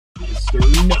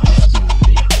Welcome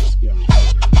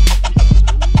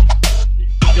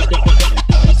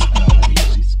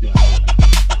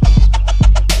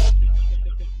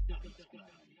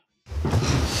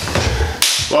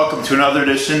to another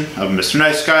edition of Mr.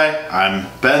 Nice Guy. I'm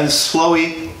Ben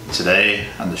Slowey. Today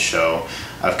on the show,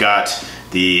 I've got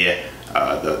the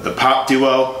pop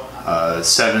duo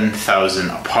 7,000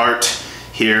 Apart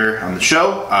here on the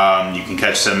show. You can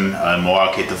catch them in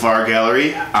Milwaukee at the VAR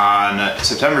Gallery on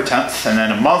September 10th, and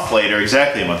then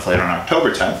exactly a month later, on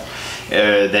October 10th,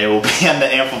 they will be on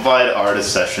the Amplified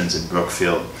Artist Sessions in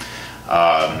Brookfield.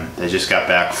 They just got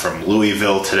back from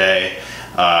Louisville today,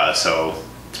 so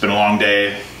it's been a long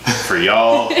day for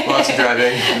y'all. Lots of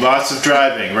driving. Lots of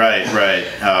driving, right.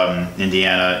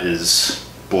 Indiana is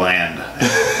bland,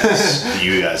 as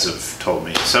you guys have told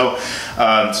me. So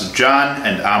John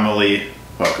and Amelie,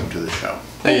 welcome to the show.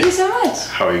 Thank you so much.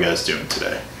 How are you guys doing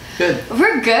today? Good.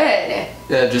 We're good.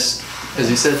 Yeah, just as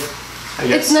you said, I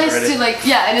guess. It's nice to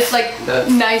and it's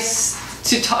nice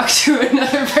to talk to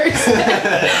another person.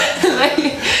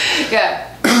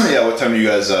 Yeah, what time do you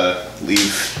guys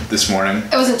leave this morning?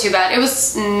 It wasn't too bad. It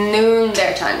was noon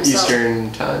their time.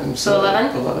 Eastern time. So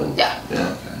 11? 11. Yeah.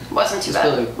 Okay. Wasn't too It's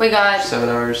bad. really We got 7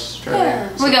 hours driving. Yeah,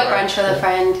 we got brunch for the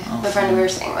friend we were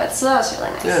staying with, so that was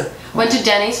really nice. Yeah. Went to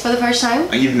Denny's for the first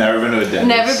time. You've never been to a Denny's?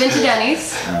 Never been to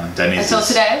Denny's. Until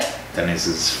today. Denny's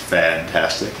is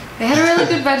fantastic. They had a really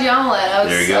good veggie omelet.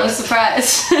 I was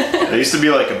surprised. There used to be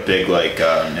like a big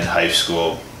in high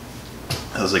school.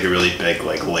 It was like a really big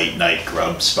late night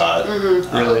grub spot.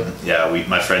 Mm-hmm. Really? Yeah,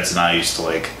 my friends and I used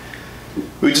to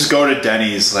we'd just go to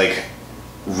Denny's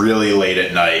really late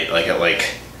at night,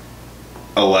 at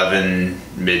 11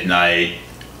 midnight,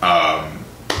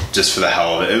 just for the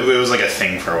hell of it. It was a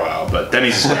thing for a while, but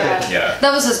Denny's is great. Yeah.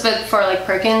 That was just bit for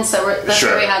Perkins. That's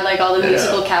where we had all the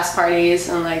musical cast parties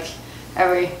and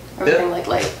everything late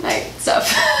night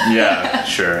stuff. Yeah,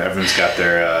 sure. Everyone's got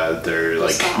their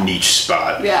niche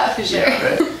spot. Yeah, for sure.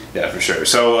 Yeah, right. Yeah, for sure.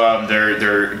 So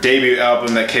their debut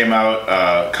album that came out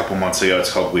a couple months ago,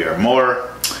 it's called We Are More.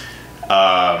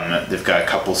 They've got a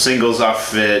couple singles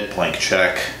off of it, Blank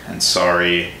Check and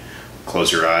Sorry,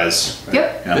 Close Your Eyes. Right?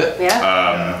 Yep.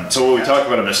 Yeah. So what we talk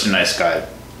about in Mr. Nice Guy,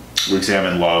 we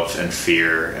examine love and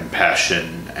fear and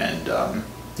passion and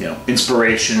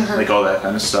inspiration, all that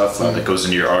kind of stuff that goes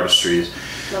into your artistry.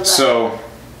 So,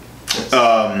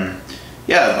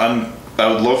 I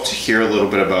would love to hear a little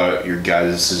bit about your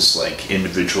guys'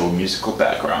 individual musical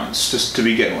backgrounds, just to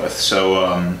begin with. So,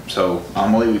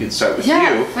 Amelie, we can start with you.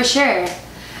 Yeah, for sure.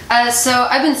 So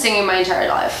I've been singing my entire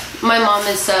life. My mom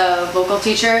is a vocal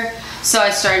teacher, so I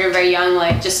started very young,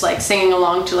 just singing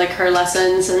along to her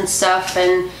lessons and stuff,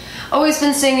 and always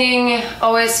been singing.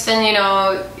 Always been,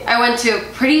 I went to a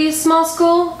pretty small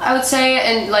school, I would say,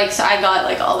 and so I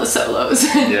got all the solos,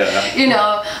 and,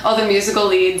 all the musical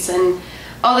leads and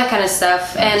all that kind of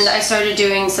stuff. Nice. And I started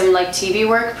doing some TV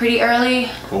work pretty early.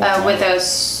 Cool. With a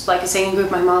singing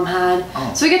group my mom had.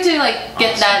 Oh. So we get to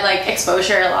get that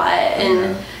exposure a lot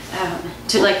and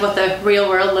to what the real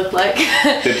world looked like.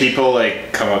 Did people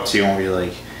come up to you and be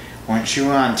like, weren't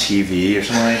you on TV or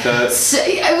something like that? So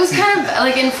it was kind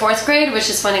of in 4th grade, which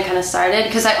is when it kind of started,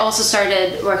 because I also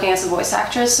started working as a voice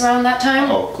actress around that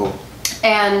time. Oh, cool.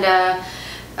 And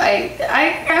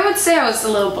I would say I was a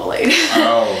little bullied in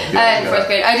 4th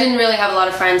grade. I didn't really have a lot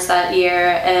of friends that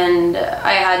year, and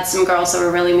I had some girls that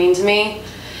were really mean to me.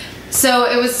 So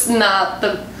it was not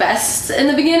the best in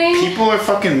the beginning. People are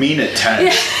fucking mean at 10.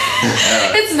 Yeah.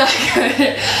 It's not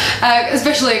good.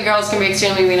 Especially girls can be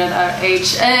extremely mean at that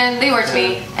age. And they were to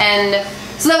me. And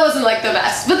so that wasn't the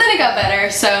best. But then it got better.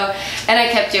 And I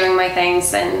kept doing my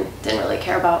things and didn't really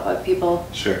care about what people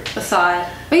thought.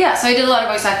 But yeah, so I did a lot of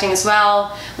voice acting as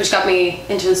well, which got me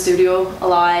into the studio a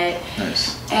lot.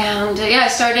 Nice. And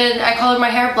I colored my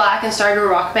hair black and started a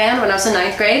rock band when I was in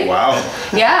 9th grade. Wow.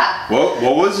 Yeah.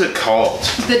 What was it called?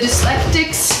 The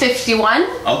Dyslextics 51.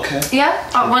 Okay.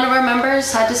 Yeah. One of our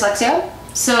members had dyslexia.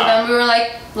 So then we were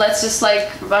let's just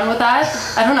run with that.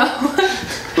 I don't know.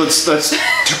 let's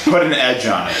put an edge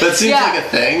on it. That seems like a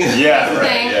thing. Yeah,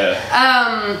 right.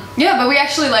 Yeah. But we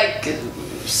actually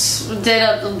did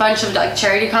a bunch of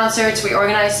charity concerts. We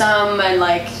organized some, and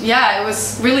it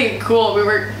was really cool. We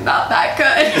were not that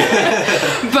good,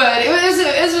 but it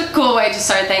was a cool way to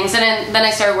start things. And then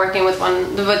I started working with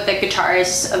the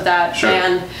guitarist of that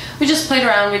band. We just played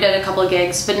around. We did a couple of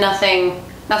gigs, but nothing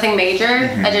major.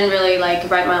 I didn't really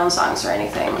write my own songs or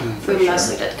anything. We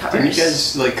mostly did covers. Didn't you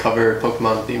guys cover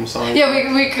Pokemon theme songs? Yeah,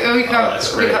 we covered.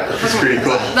 That's great. That's pretty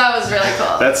cool. That was really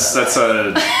cool. That's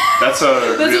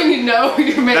when you know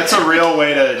you're making. That's a real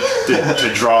way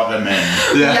to draw them in.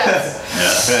 Yeah. Yes.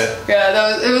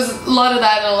 Right. It was a lot of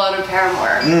that and a lot of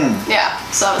Paramore. Yeah,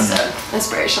 so that was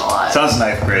inspirational a lot. Sounds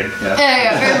ninth grade. Yeah.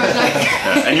 Yeah, very much like.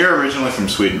 Yeah. And you're originally from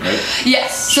Sweden, right?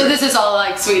 Yes, Sure. so this is all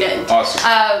like Sweden. Awesome.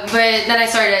 But then I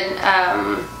started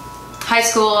high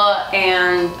school,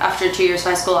 and after 2 years of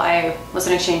high school, I was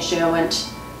an exchange student. Went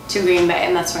to Green Bay,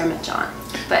 and that's where I met John.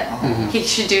 But he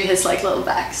should do his like little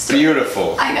backstory.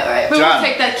 Beautiful. I know, right? But John. we'll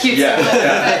take that cute Yeah.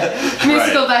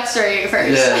 musical backstory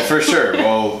first. Yeah. For sure.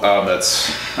 Well,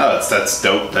 that's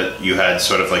dope that you had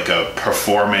sort of like a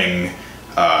performing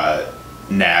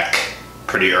knack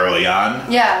pretty early on.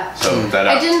 Yeah. So that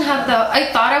I didn't have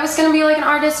I thought I was gonna be like an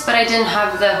artist, but I didn't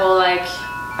have the whole like,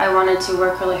 I wanted to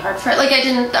work really hard for it. Like I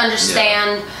didn't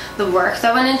understand the work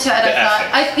that went into it. The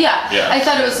I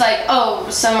thought it was like, oh,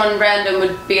 someone random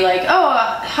would be like, oh,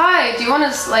 hi, do you want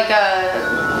us like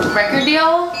a record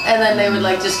deal? And then they would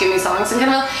like just give me songs and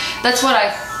kind of, that's what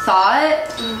I thought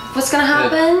was gonna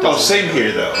happen. Oh, same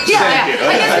here though. Yeah, Same yeah. here.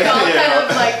 I guess we all kind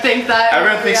of like think that.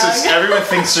 Everyone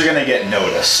thinks they're gonna get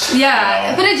noticed. Yeah,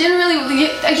 you know? but I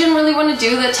didn't really want to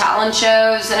do the talent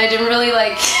shows, and I didn't really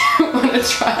like want to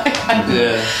try.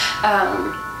 Yeah.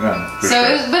 Yeah, for So,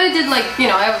 sure. but I did like,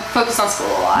 I would focus on school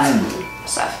a lot and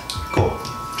stuff. Cool.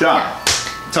 John,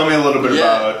 tell me a little bit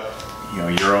Yeah.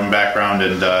 about your own background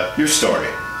and your story.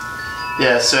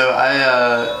 Yeah, so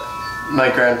my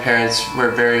grandparents were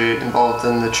very involved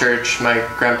in the church. My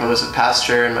grandpa was a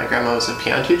pastor and my grandma was a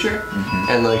piano teacher.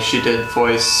 And like she did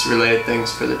voice related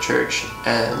things for the church.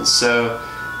 And so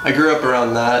I grew up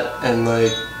around that, and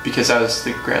like because I was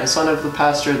the grandson of the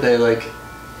pastor,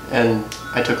 and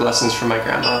I took lessons from my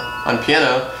grandma on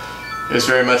piano. It was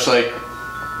very much like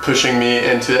pushing me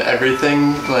into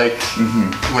everything, like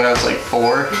when I was like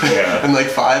 4 Yeah. and like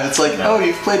 5. It's like, oh,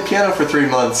 you've played piano for 3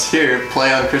 months. Here,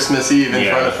 play on Christmas Eve in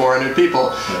front of 400 people.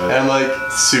 Yeah. And I'm like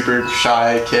super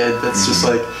shy kid that's just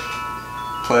like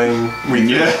playing We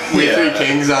Three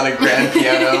Kings on a grand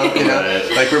piano,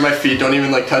 Right. like where my feet don't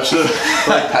even like touch the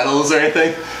like pedals or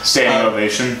anything. Standing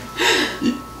ovation.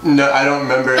 No, I don't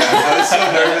remember. I was so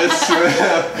nervous.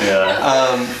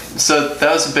 Yeah. So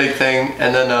that was a big thing,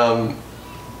 and then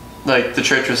like the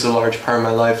church was a large part of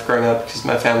my life growing up because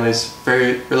my family's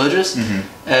very religious,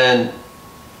 and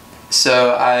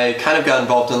so I kind of got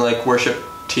involved in like worship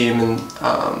team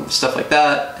and stuff like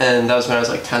that, and that was when I was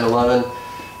like 10, 11,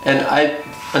 and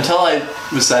until I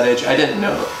was that age, I didn't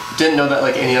know that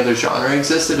like any other genre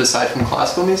existed aside from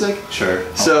classical music. Sure.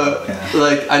 So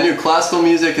like I knew classical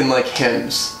music and like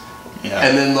hymns. Yeah.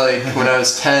 And then like when I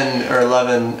was 10 or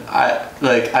 11,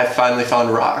 I finally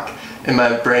found rock, and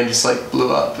my brain just like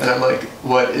blew up, and I'm like,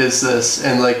 what is this?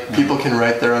 And like people can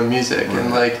write their own music,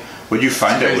 and like What'd you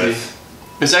find it crazy.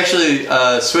 with? It's actually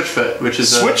Switchfoot, which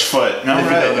is Switchfoot. No, if you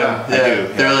right. know Yeah, them. I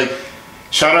do. They're like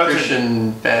Shout out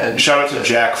Christian band. Shout out to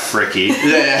Jack Fricky.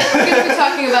 Yeah. We're going to be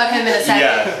talking about him in a second.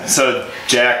 Yeah. So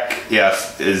Jack,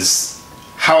 is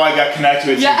how I got connected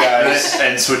with Yeah. you guys,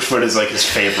 and Switchfoot is like his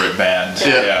favorite band.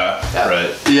 Yeah.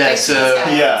 Right. Yeah. Thanks to this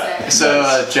guy, Yeah. I'd say.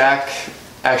 So Jack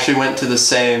actually went to the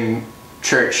same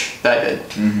church that I did,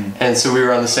 and so we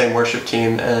were on the same worship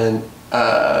team, and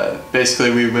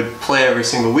basically we would play every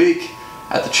single week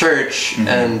at the church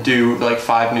and do like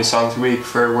 5 new songs a week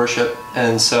for worship,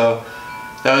 and so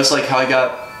that was like how I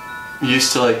got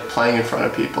used to like playing in front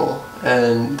of people,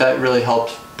 and that really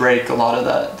helped break a lot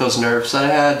of those nerves that I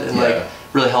had, and like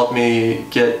really helped me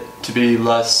get to be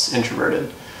less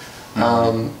introverted.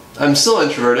 I'm still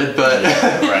introverted, but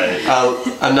Right.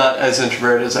 I'm not as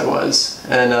introverted as I was,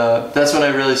 and that's when I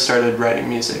really started writing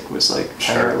music. Was like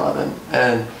 10 or 11,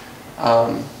 and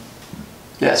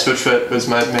Switchfoot was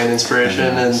my main inspiration,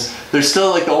 and they're still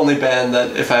like the only band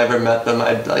that if I ever met them,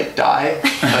 I'd like die.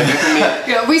 Like I could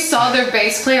meet. Yeah, we saw their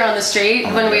bass player on the street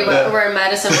when we were in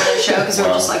Madison for the show because we were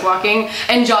just like walking,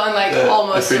 and John like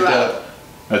almost I threw freaked out. out.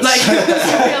 That's, Like it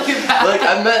was really bad. Like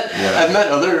I've met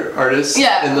other artists,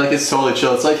 Yeah. and like it's totally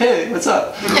chill. It's like, hey, what's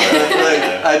up?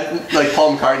 like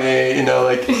Paul McCartney,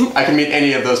 like I can meet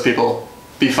any of those people,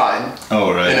 be fine.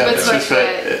 oh, right. But it's just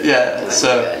Switchfoot, yeah.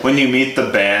 So When you meet the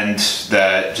band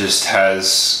that just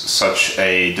has such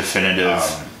a definitive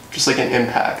just like an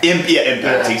impact. impact,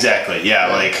 Yeah. exactly. Yeah,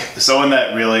 like someone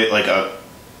that really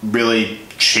really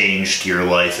changed your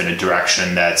life in a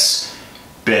direction that's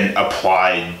been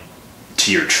applied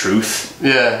to your truth.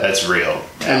 Yeah. That's real.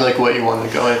 And like what you want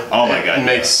to go in. Oh my God,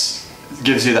 It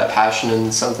gives you that passion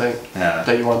in something Yeah.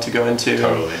 that you want to go into.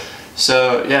 Totally.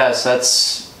 So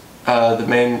that's the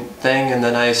main thing, and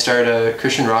then I started a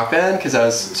Christian rock band because that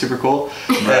was super cool.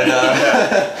 Right.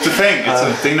 And It's a thing. It's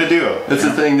a thing to do. it's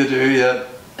a thing to do, yeah.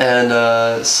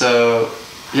 And so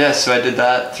yeah, so I did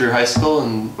that through high school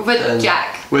and With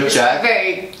Jack. With It's Jack.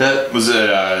 Very. That, Was it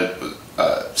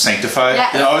Sanctified?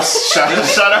 Yeah. Oh,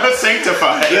 shout out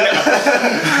Sanctified.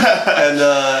 and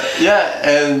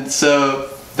and so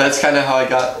that's kind of how I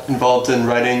got involved in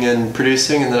writing and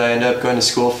producing, and then I ended up going to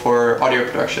school for audio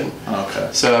production. Okay.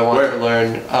 So I wanted Where? to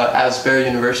learn Asbury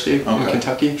University in Okay.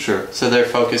 Kentucky. Sure. So their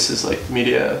focus is like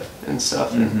media and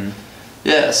stuff. Mm-hmm. And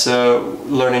yeah, so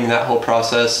learning that whole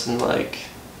process and like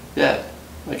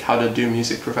how to do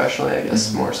music professionally, I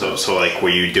guess more so. So like, were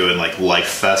you doing like Life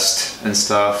Fest and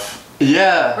stuff?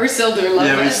 Yeah. We're still doing love.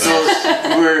 Yeah, we Fest. still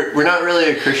we're not really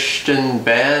a Christian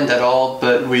band at all,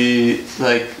 but we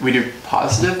do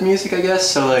positive music, I guess.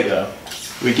 So like Yeah.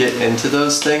 we get into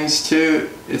those things too.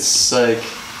 It's like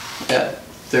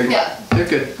they're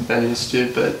good venues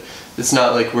too, but it's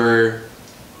not like we're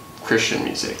Christian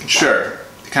music. Sure.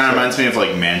 It kind of reminds me of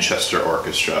like Manchester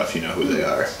Orchestra, if you know who they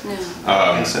are.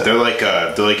 think so. They're like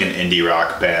an indie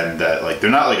rock band that like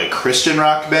they're not like a Christian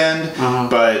rock band,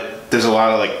 but there's a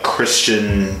lot of like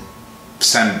Christian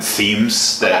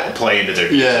themes that play into their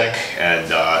music, and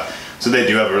so they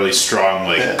do have a really strong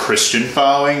like Christian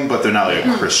following, but they're not like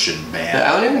a Christian band.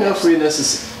 Yeah, I don't even know if we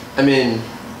necessarily.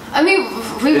 I mean,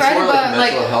 we It's write more like about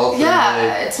mental health and, yeah,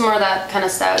 like- it's more that kind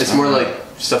of stuff. It's more like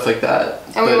stuff like that.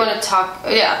 and we but- want to talk.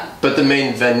 Yeah, But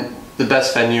the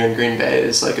best venue in Green Bay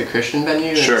is like a Christian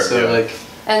venue. Sure, And so yeah. like.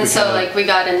 and we so kinda- like we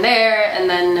got in there, and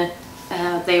then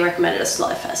they recommended us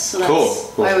Live Fest. So that's Cool.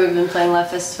 why we've been playing Live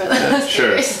Fest for the last few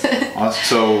Sure. years. Awesome.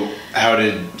 So how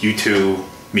did you two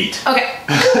meet? Okay,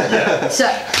 so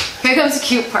here comes the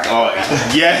cute part. Oh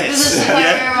This yes, is where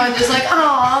everyone just like,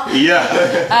 aw.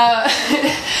 yeah.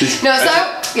 No,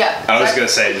 so yeah. I was gonna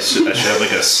say I should have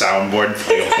like a soundboard,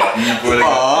 like a button where they go,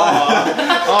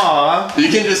 aw, You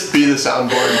can just be the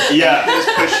soundboard. yeah, Just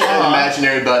push an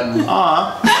imaginary button.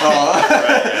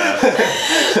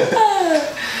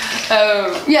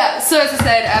 Yeah, so as I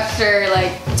said, after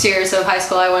like 2 years of high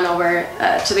school, I went over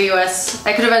to the US.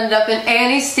 I could have ended up in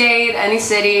any state, any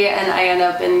city, and I ended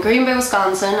up in Green Bay,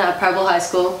 Wisconsin at Preble High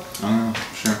School. oh,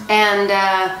 sure. And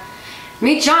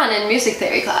meet John in music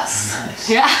theory class. Nice.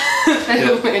 Yeah,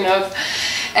 enough.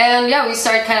 And yeah, we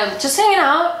started kind of just hanging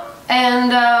out.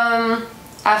 And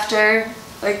after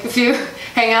like a few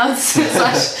hangouts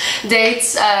slash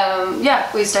dates,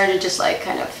 we started just like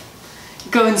kind of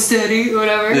going steady or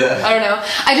whatever. Yeah. I don't know.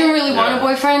 I didn't really want a Yeah.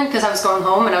 boyfriend because I was going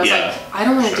home and I was Yeah, like, I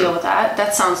don't want to sure. deal with that.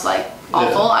 That sounds like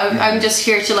awful. I'm just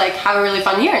here to like have a really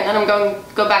fun year and then I'm going to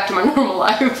go back to my normal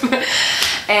life.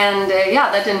 And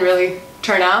that didn't really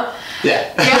turn out.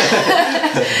 Yeah.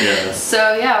 Yeah.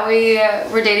 So yeah, we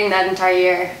were dating that entire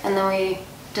year, and then we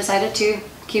decided to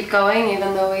keep going,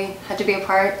 even though we had to be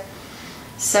apart.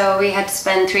 So we had to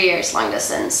spend 3 years long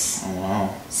distance, Oh,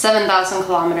 wow. 7,000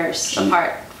 kilometers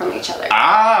apart from each other.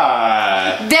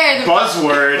 Ah, There, the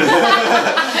buzzword.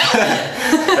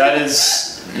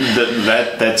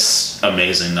 That's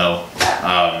amazing though.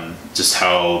 Just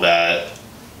how that.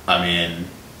 I mean,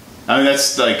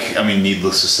 that's like. I mean,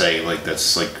 needless to say, like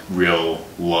that's like real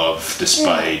love,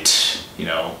 despite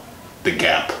the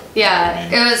gap. yeah, You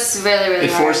know what I mean? it was really, really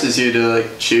It hard. forces you to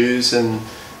like choose and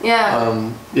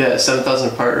Yeah, 7,000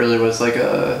 Apart really was like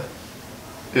it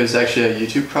was actually a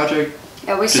YouTube project.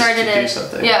 yeah, we just started to do it.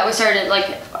 something. Yeah, we started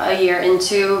like a year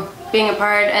into being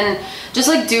apart, and just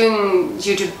like doing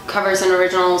YouTube covers and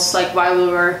originals like while we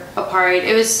were apart.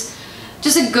 It was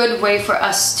just a good way for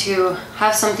us to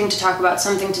have something to talk about,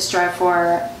 something to strive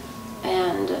for,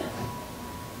 and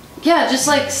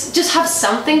just have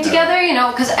something together,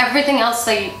 because everything else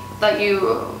that you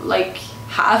like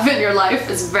have in your life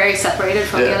is very separated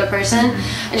from the Yeah. other person,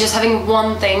 and just having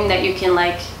one thing that you can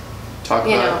like Talk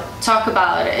about talk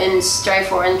about and strive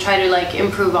for and try to like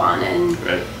improve on, and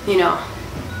Right.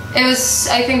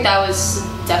 I think that was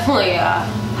definitely a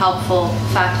helpful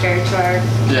factor to our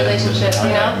relationship,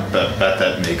 I bet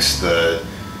that makes the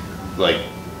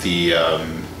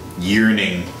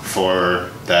yearning for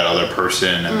that other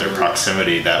person and their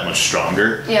proximity that much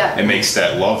stronger. Yeah. It makes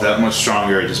that love that much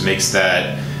stronger. It just makes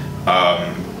that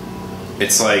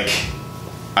it's like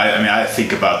I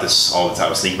think about this all the time. I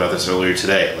was thinking about this earlier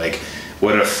today. Like,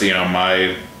 what if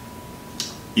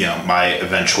my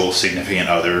eventual significant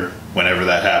other, whenever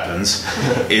that happens,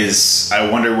 I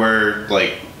wonder where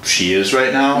like she is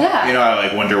right now. Yeah. I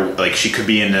like wonder like she could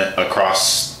be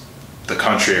across the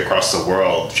country, across the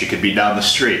world. She could be down the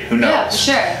street. Who knows? Yeah, for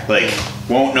sure. Like,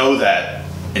 won't know that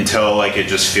until like it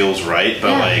just feels right. But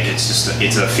Yeah. like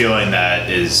it's a feeling that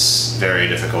is very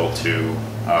difficult to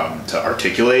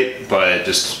articulate. But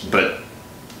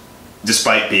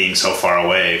despite being so far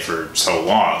away for so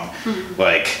long,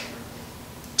 like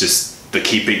just the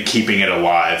keeping it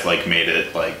alive like made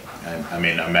it like, I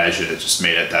mean, imagine it just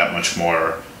made it that much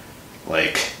more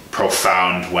like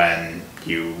profound when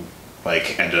you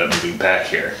like ended up moving back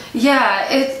here. Yeah,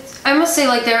 I must say,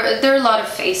 like, there are a lot of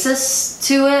phases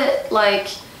to it. Like,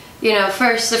 you know, the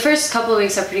first couple of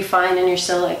weeks are pretty fine, and you're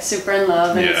still like super in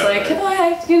love, and it's like,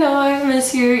 I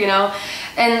miss you, you know.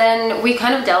 And then we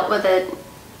kind of dealt with it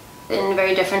in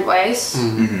very different ways.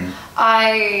 Mm-hmm.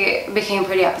 I became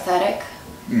pretty apathetic,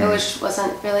 which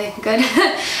wasn't really good.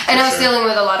 And I was dealing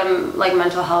with a lot of like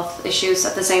mental health issues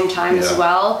at the same time as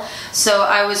well. So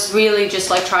I was really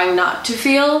just like trying not to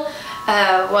feel.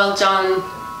 While John,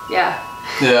 Yeah,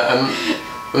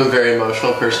 I'm a very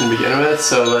emotional person to begin with,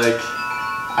 so like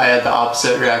I had the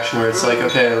opposite reaction where it's like,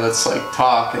 okay, let's like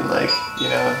talk and like, you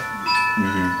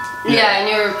know. Yeah, and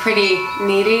you're pretty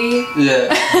needy. Yeah.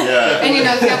 And you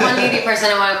know, if you have one needy person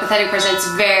and one apathetic person, it's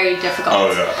very difficult.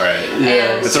 Oh, yeah, right.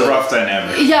 Yeah. And It's a rough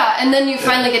dynamic. yeah, and then you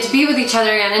finally get to be with each other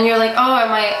again, and you're like, oh,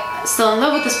 am I still in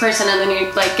love with this person? And then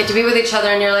you like get to be with each other,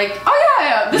 and you're like, oh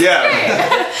yeah, this is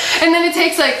great. And then it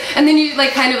takes like, and then you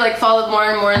like kind of like fall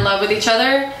more and more in love with each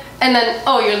other, and then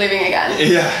you're leaving again.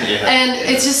 Yeah. And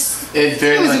it's just It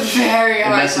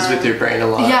messes with your brain a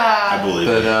lot. Yeah. I believe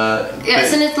But Yeah,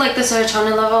 isn't it like the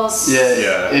serotonin levels?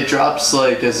 Yeah. It drops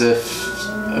like as if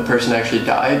a person actually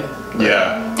died.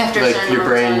 Yeah. After a Like certain your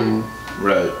amount of brain time.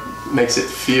 Right. makes it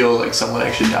feel like someone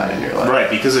actually died in your life. Right,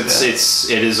 because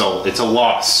it's a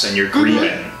loss and you're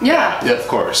grieving. Yeah. Of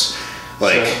course.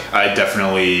 Like So- I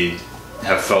definitely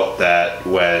have felt that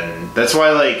that's why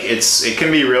like it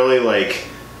can be really like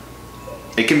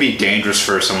it can be dangerous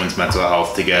for someone's mental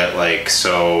health to get like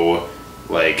so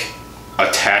like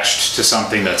attached to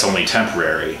something that's only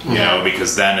temporary, you know,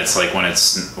 because then it's like when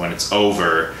it's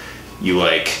over, you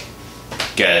like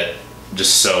get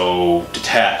just so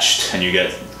detached and you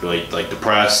get really like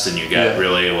depressed and you get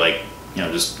really like, you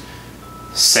know, just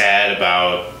sad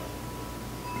about,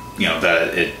 you know,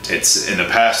 that it's in the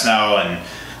past now. And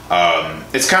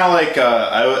it's kind of like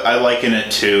I liken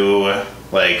it to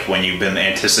like when you've been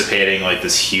anticipating like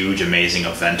this huge amazing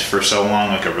event for so long,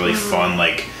 like a really fun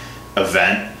like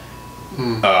event,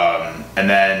 and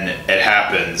then it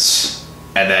happens,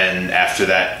 and then after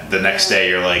that the next day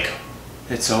you're like,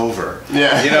 it's over.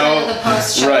 Yeah. You know, The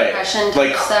post-show depression type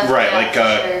like stuff. right, Yeah, like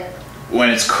for sure. when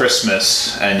it's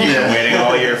Christmas and you've been waiting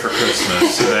all year for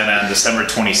Christmas, and then on December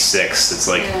 26th, it's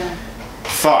like,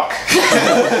 fuck.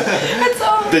 It's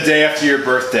over. The day after your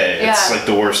birthday, it's Yeah. like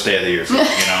the worst day of the year for you, you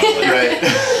know? Like, Right.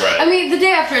 right. I mean, the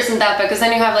day after isn't that bad because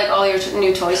then you have like all your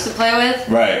new toys to play with.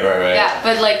 Right. Yeah,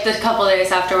 but like the couple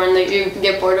days after when you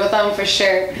get bored with them, for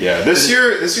sure. Yeah, this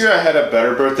year I had a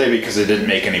better birthday because I didn't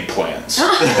make any plans.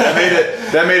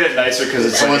 that made it nicer because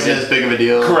it's It like wasn't as big of a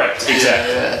deal. correct,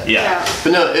 exactly. Yeah.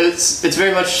 But no, it's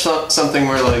very much something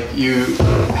where like you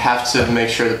have to make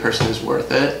sure the person is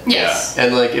worth it. Yes.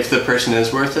 And like if the person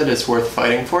is worth it, it's worth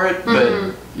fighting for it.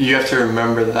 But you have to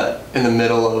remember that in the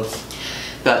middle of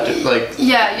that, like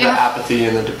You the have, apathy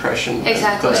and the depression,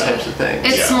 Exactly. and those types of things.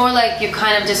 it's Yeah. more like you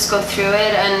kind of just go through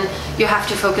it and you have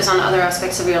to focus on other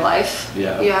aspects of your life.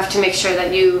 Yeah. You have to make sure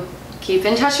that you keep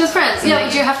in touch with friends. Yeah,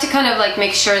 you have to kind of like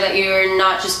make sure that you're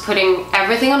not just putting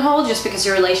everything on hold just because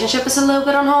your relationship is a little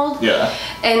bit on hold. Yeah.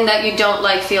 And that you don't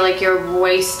like feel like you're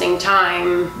wasting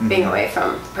time being away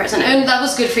from the person. And that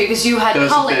was good for you because you had That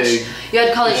was a college. big- You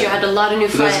had college. You had a lot of new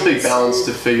But friends. that's a big balance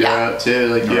to figure Yeah. out too.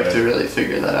 Like you have Right. to really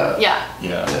figure that out. Yeah.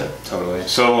 Yeah, totally.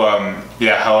 So,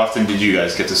 how often did you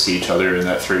guys get to see each other in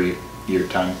that 3-year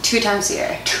time? 2 times a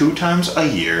year. 2 times a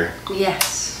year.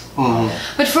 Yes.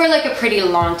 But for like a pretty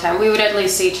long time, we would at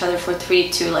least see each other for 3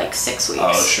 to like 6 weeks.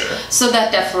 Oh, sure. So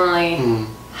that definitely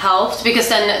helped because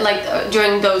then like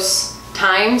during those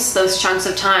times, those chunks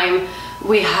of time,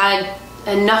 we had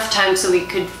enough time so we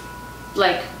could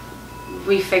like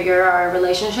refigure our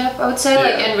relationship, I would say,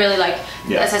 like, Yeah. and really like,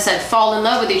 Yeah. as I said, fall in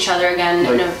love with each other again.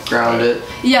 Like ground it.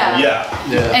 Yeah.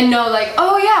 Yeah. And know like,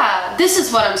 oh yeah, this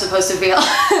is what I'm supposed to feel.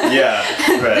 Yeah.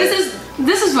 Right.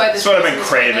 This is why this. That's what I've been is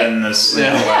craving this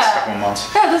Yeah. last Yeah. couple months.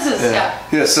 Yeah, this is Yeah.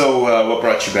 Yeah. So, what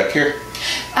brought you back here?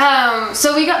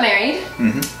 So we got married,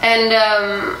 and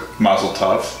Mazel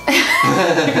tov.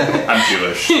 I'm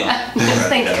Jewish. So.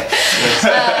 thank you.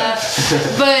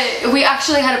 But we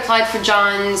actually had applied for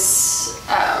John's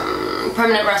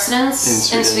permanent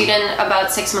residence in Sweden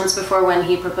about 6 months before when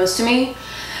he proposed to me.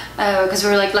 Because we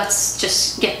were like, let's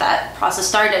just get that process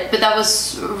started. But that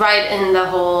was right in the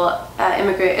whole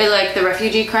the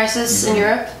refugee crisis in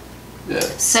Europe. Yeah.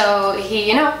 So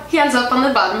he ends up on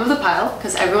the bottom of the pile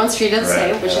because everyone's treated the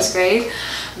Right, same, which is great.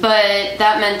 But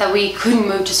that meant that we couldn't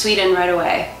move to Sweden right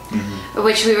away.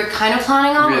 which we were kind of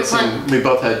planning on. We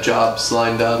both had jobs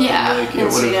lined up. Yeah, and like, in it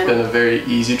would Sweden. have been a very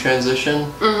easy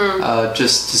transition.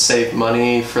 Just to save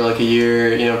money for like a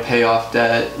year, you know, pay off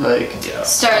debt, like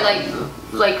Start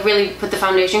like really put the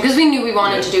foundation, because we knew we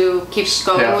wanted to keep Pay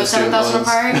going off with the student 7,000 loans.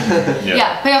 apart.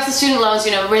 Yeah. Pay off the student loans,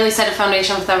 you know, really set a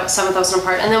foundation with 7,000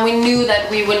 apart. And then we knew that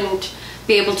we wouldn't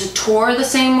be able to tour the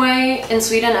same way in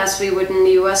Sweden as we would in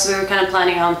the US. So we were kind of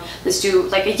planning on, let's do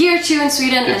like a year or two in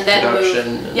Sweden and then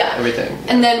production move. and everything.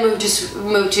 And then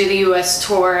move to the US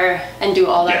tour and do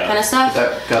all that kind of stuff.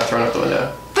 That got thrown out the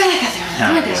window. But I got there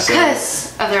on the window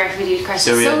because of the refugee crisis.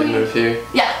 So we had to move here.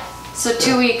 Yeah. So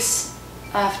 2 weeks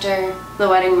after the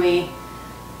wedding, we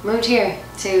moved here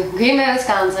to Green Bay,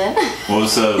 Wisconsin. What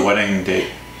was the wedding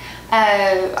date?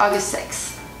 August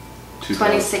 6th,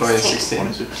 2016.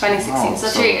 2016, so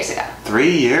 3 years ago. 3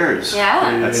 years.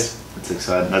 Yeah. That's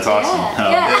exciting. That's awesome.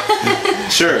 Yeah.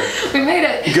 Sure. We made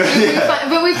it. Good.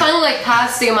 But we finally like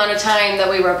passed the amount of time that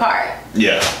we were apart.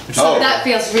 Yeah. So that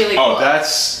feels really cool. Oh,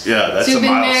 that's So a we've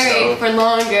been milestone. married for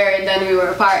longer than we were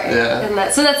apart. Yeah.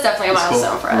 And so that's definitely a That's cool.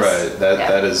 milestone for us. Right.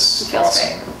 That is It feels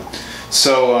awesome. great.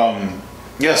 So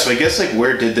so I guess like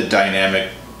where did the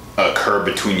dynamic occur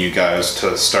between you guys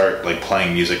to start like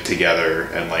playing music together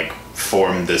and like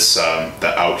form this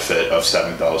the outfit of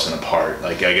 7,000 apart?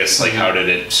 Like I guess like how did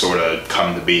it sort of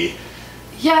come to be?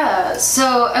 Yeah,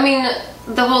 so I mean,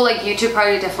 the whole like YouTube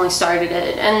party definitely started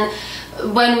it, and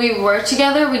when we were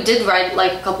together, we did write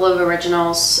like a couple of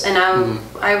originals, and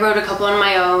I wrote a couple on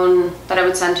my own that I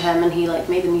would send to him, and he like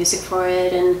made the music for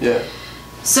it, and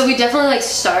so we definitely like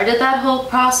started that whole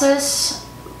process.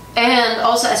 And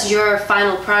also, as your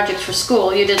final project for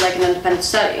school, you did like an independent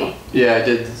study. Yeah, I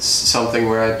did something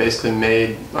where I basically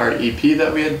made our EP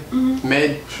that we had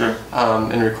made, Sure.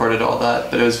 and recorded all that.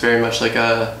 But it was very much like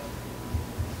a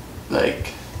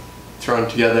thrown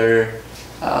together.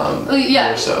 Yeah.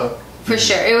 More so. For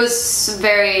sure. It was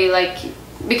very like,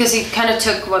 because he kind of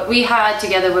took what we had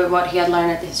together with what he had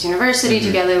learned at his university,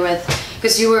 together with,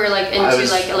 because you were like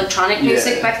into like electronic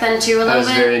music back then too a little bit. I was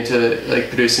very into like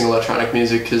producing electronic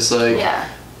music because like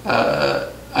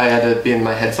I had to be in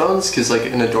my headphones because like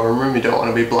in a dorm room you don't want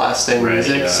to be blasting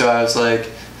music. So I was like,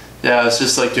 I was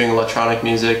just like doing electronic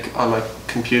music on my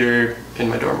computer in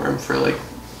my dorm room for like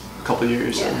a couple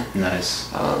years. And, Nice.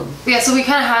 So we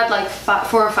kind of had like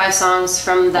 4 or 5 songs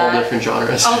from that. all different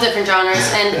genres. All different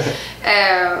genres.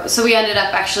 And so we ended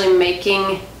up actually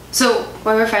making, so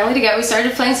when we were finally together, we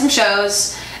started playing some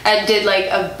shows and did like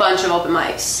a bunch of open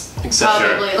mics.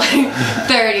 Probably like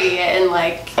 30 and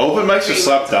like... Open mics are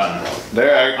slept on.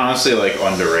 They're honestly like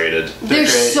underrated. They're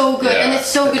so good, Yeah. and it's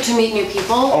so good to meet new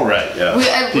people. Oh right, yeah. We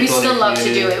People in still your love to do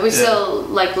community. it. We still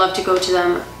like love to go to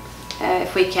them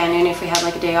if we can, and if we have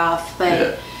like a day off.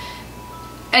 But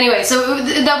anyway, so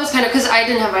that was kind of because I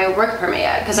didn't have my work permit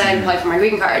yet because I hadn't applied for my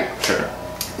green card. Sure.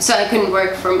 So I couldn't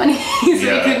work for money, so we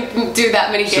couldn't do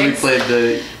that many gigs. So we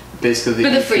played basically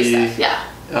but the EP, free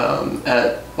stuff,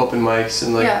 at open mics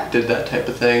and like did that type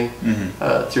of thing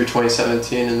through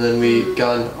 2017, and then we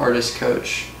got an artist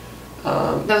coach.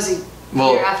 That was a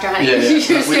year after high yeah, You're we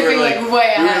skipping were like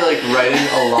way we ahead. were like writing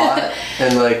a lot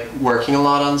and like working a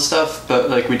lot on stuff, but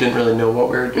like we didn't really know what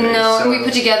we were doing. No, so and we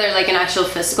put together like an actual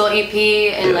physical EP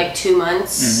in like 2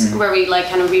 months where we like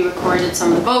kind of re-recorded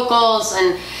some of the vocals,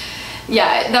 and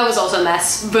that was also a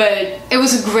mess, but it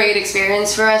was a great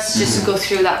experience for us just to go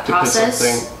through that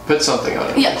process. Put something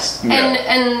on it. Yes,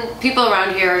 and people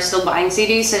around here are still buying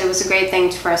CDs, so it was a great thing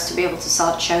for us to be able to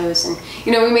sell at shows, and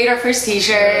we made our first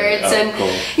T-shirts, and cool.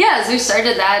 so we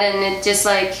started that, and it just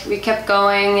like we kept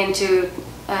going into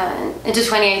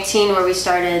 2018 where we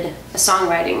started a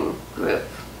songwriting group.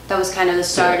 That was kind of the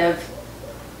start of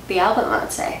the album,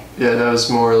 I'd say. Yeah, that was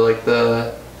more like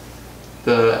the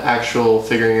actual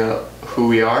figuring out who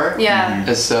we are. Yeah.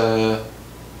 As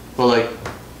like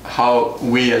how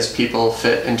we as people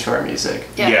fit into our music.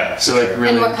 Yeah. So like really.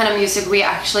 And what kind of music we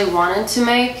actually wanted to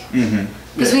make.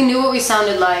 Because we knew what we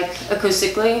sounded like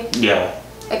acoustically. Yeah.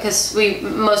 Because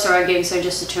most of our gigs are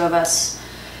just the two of us,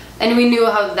 and we knew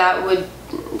how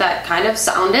that kind of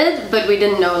sounded, but we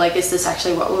didn't know like, is this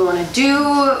actually what we want to do?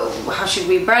 How should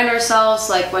we brand ourselves?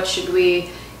 Like, what should we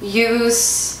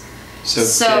use?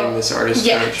 So getting this artist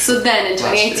coach. So then in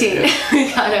 2018 year,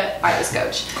 we got an artist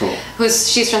coach. Cool.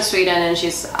 She's from Sweden, and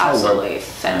she's absolutely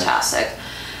fantastic.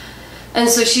 And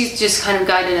so she just kind of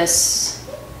guided us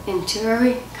into where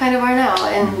we kind of are now.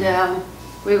 And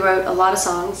we wrote a lot of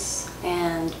songs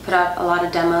and put out a lot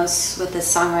of demos with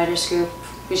this songwriters group.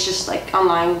 It was just like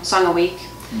online, song a week.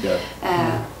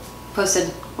 Yeah. Posted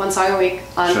 1 song a week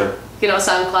on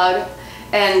SoundCloud,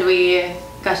 and we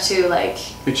got to like.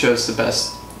 We chose the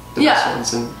best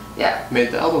ones, and Yeah. made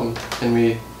the album, and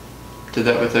we did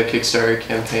that with a Kickstarter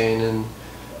campaign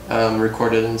and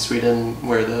recorded in Sweden,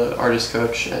 where the artist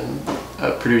coach and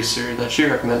a producer that she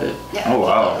recommended. Yeah. Oh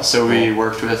wow. So we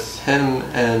worked with him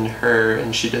and her,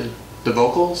 and she did the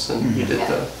vocals, and he did Yeah.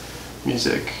 the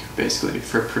music basically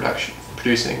for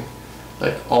producing,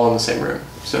 like all in the same room.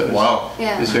 So it was, Wow.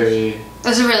 Yeah. it was very It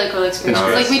was a really cool experience.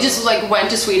 Nice. Like we just like went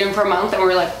to Sweden for a month and we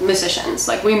were like musicians.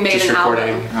 Like we made just an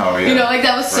recording. album. Oh yeah. You know, like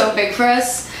that was so Right. big for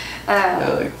us.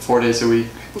 Like 4 days a week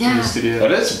in Yeah. the studio.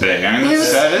 That is big. I mean, It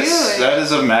was that is huge. that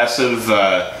is a massive.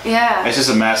 Yeah. It's just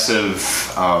a massive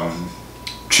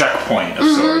checkpoint of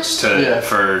sorts to Yeah.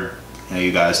 for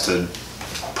you guys to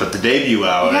put the debut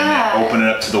out Yeah. and open it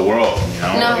up to the world. You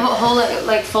know. No, like- whole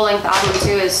like full length album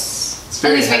too is. At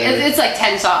very least heavy. it's like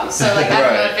 10 songs, so like I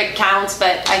don't know Right. if it counts,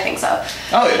 but I think so.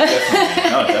 Oh, it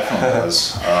definitely. No, it definitely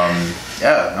does.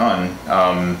 Yeah. No.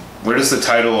 And where does the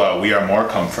title "We Are More"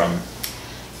 come from?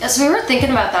 Yeah, so we were thinking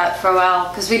about that for a while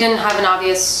because we didn't have an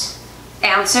obvious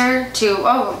answer to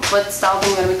what's the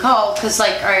album going to be called? Because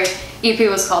like our EP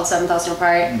was called 7,000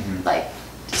 Apart, like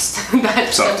just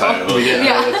that simple. Subtitle. We didn't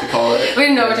know what to call it. We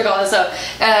didn't know what to call it, so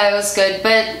it was good.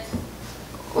 But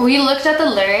we looked at the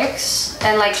lyrics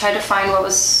and like tried to find what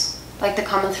was like the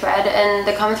common thread, and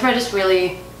the common thread is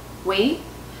really we.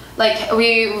 Like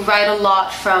we write a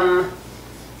lot from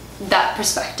that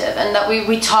perspective, and that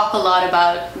we talk a lot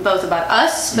about both about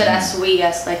us, but as we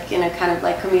as like in a kind of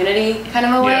like community kind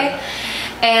of a way.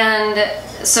 And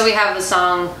so we have the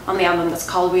song on the album that's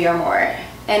called "We Are More,"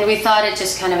 and we thought it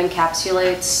just kind of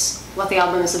encapsulates what the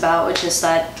album is about, which is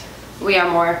that we are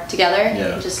more together,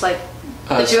 Yeah. just like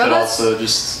the two But of us. also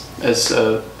just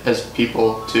as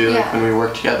people too, like Yeah. when we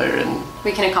work together and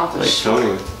We can accomplish.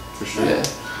 Totally. For sure. yeah.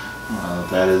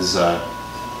 That is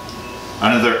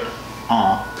another.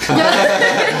 Aw.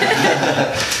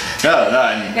 No,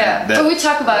 and Yeah, that- but we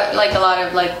talk about like a lot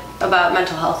of like about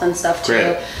mental health and stuff too.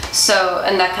 Great. So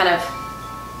and that kind of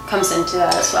comes into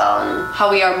that as well, and how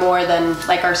we are more than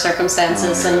like our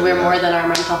circumstances, and we're more than our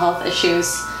mental health issues.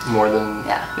 More than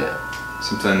Yeah.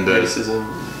 something that racism.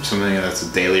 something that's a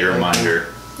daily reminder.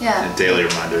 Yeah. A daily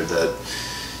reminder that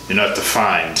you're not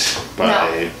defined by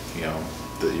No. you know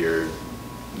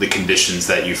the conditions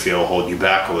that you feel hold you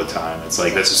back all the time. It's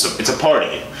like that's just it's a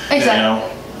party. Exactly. You know?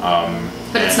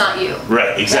 But it's and- not you.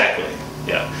 Right. Exactly.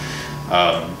 Yeah.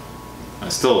 I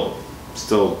still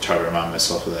try to remind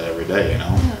myself of that every day. You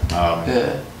know.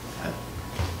 Yeah.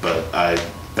 But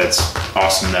that's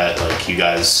awesome that like you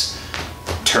guys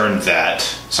turned that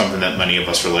something that many of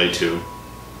us relate to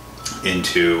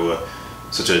into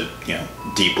such a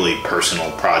deeply personal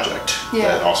project Yeah.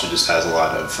 that also just has a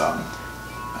lot of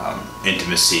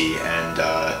intimacy and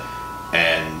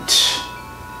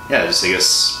yeah, just I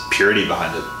guess purity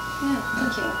behind it. Yeah,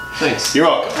 thank you. Thanks. You're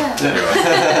welcome. Yeah. You're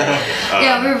welcome.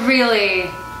 Yeah, we're really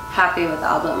happy with the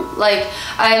album. Like,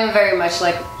 I'm very much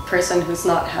like a person who's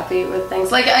not happy with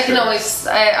things. Like, I can Sure. always,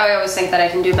 I always think that I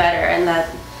can do better, and that,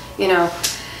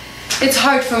 it's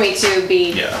hard for me to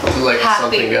be Yeah. To let happy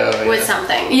something go. with yeah.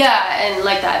 something. Yeah, and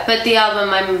like that. But the album,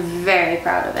 I'm very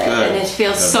proud of it, Good. and it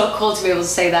feels Good. so cool to be able to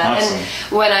say that. Awesome. And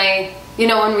when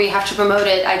when we have to promote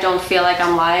it, I don't feel like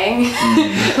I'm lying.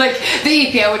 Like the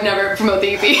EP, I would never promote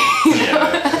the EP.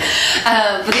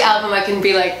 Yeah. But the album, I can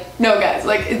be like, no, guys,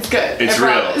 like it's good. It's I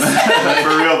real. promise.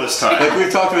 For real this time. Like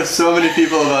we've talked with so many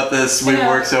people about this. We've Yeah.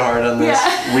 worked so hard on this.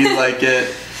 Yeah. We like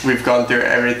it. We've gone through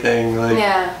everything. Like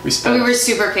Yeah, we spent. we were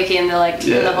super picky in the in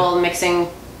Yeah. the whole mixing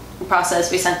process.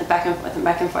 We sent it back and forth and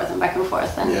back and forth and back and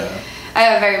forth. And Yeah. I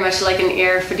have very much like an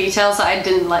ear for detail, so I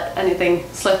didn't let anything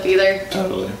slip either.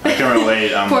 Totally. I can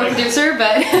relate. I'm Poor like, producer,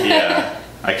 but yeah,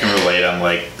 I can relate. I'm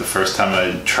like the first time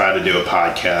I tried to do a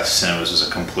podcast and it was just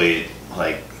a complete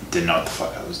like didn't know what the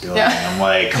fuck I was doing. Yeah. I'm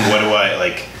like, what do I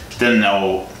like? Didn't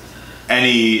know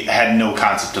had no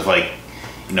concept of like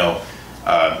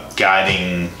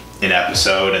guiding an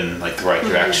episode in like the right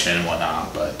direction and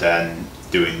whatnot. But then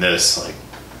doing this like.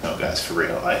 No, guys, for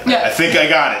real. Yeah. I think I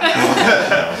got it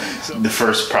now. So the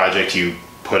first project you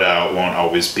put out won't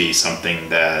always be something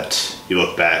that you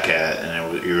look back at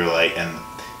and you're like, and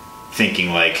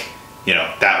thinking like,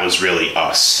 that was really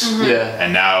us. Yeah.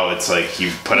 And now it's like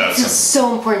you put out it feels something.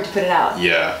 so important to put it out.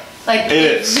 Yeah. Like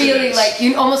It is, really, it is. like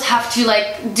you almost have to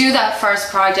like do that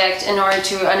first project in order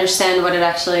to understand what it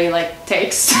actually like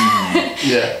takes.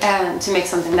 Yeah. To make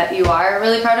something that you are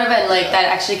really proud of, and like that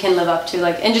actually can live up to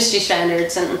like industry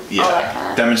standards and all that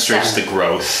kind of Demonstrates stuff. the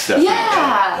growth. Definitely.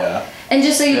 Yeah. And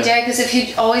just so you Yeah. dare, because if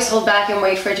you always hold back and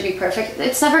wait for it to be perfect,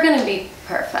 it's never going to be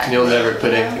perfect. You'll never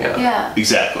put anything out. Yeah.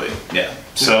 Exactly. Yeah.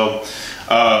 So,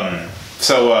 I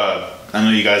know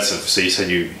you guys have. So you said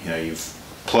you've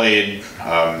played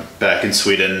back in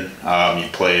Sweden. You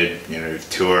played, you've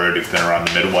toured, you've been around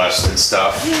the Midwest and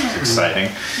stuff. It's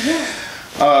exciting.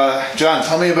 John,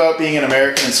 tell me about being an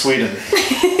American in Sweden.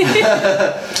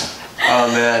 Oh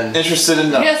man, Interested in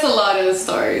He has a lot of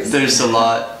stories. there's a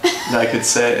lot that I could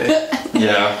say.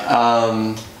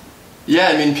 Yeah. Yeah,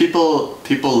 I mean, people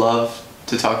love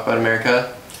to talk about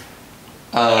America.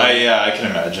 I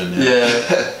can imagine.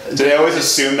 Yeah. Do they always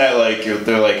assume that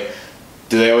they're like?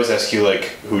 Do they always ask you like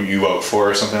who you vote for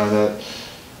or something like that?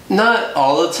 Not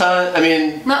all the time. I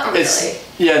mean, Not it's,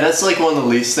 really. yeah, that's like one of the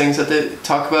least things that they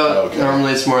talk about. Okay.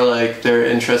 Normally, it's more like they're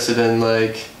interested in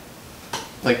like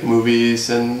movies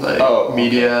and like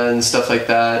media and stuff like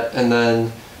that, and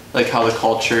then like how the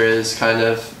culture is kind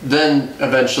of. Then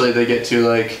eventually they get to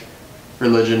like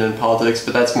religion and politics,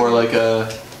 but that's more like a.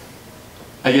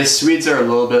 I guess Swedes are a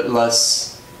little bit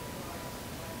less.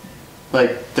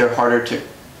 Like they're harder to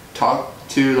talk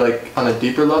to like on a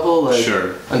deeper level, like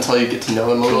Sure. until you get to know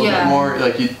them a little bit more.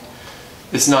 Like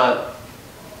it's not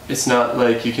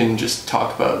like you can just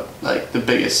talk about like the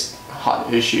biggest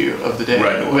hot issue of the day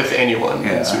Right. with anyone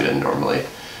in Sweden normally.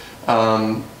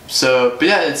 So, but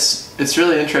yeah, it's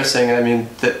really interesting. I mean,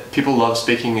 that people love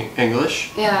speaking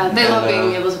English. Yeah, they love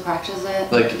being able to practice it.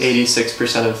 Like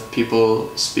 86% of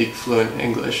people speak fluent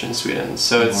English in Sweden.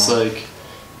 So it's like,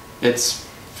 it's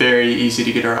very easy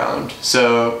to get around.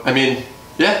 So, I mean,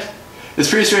 yeah, it's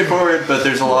pretty straightforward, but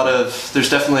there's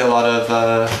definitely a lot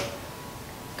of,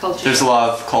 Culture. there's a lot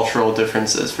of cultural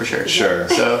differences for sure. Sure.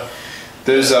 So,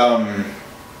 There's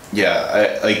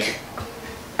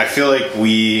I feel like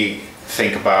we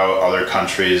think about other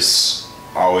countries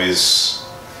always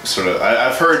sort of.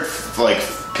 I've heard like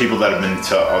people that have been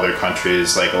to other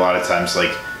countries, like a lot of times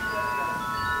like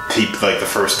people like the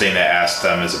first thing they ask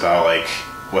them is about like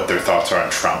what their thoughts are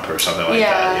on Trump or something like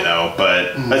that,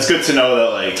 but it's good to know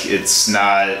that like it's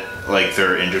not like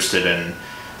they're interested in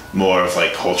more of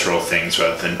like cultural things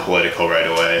rather than political right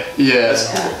away. yeah.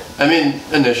 I mean,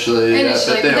 initially,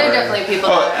 but there are definitely people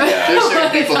that There's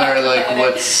certain people that are like,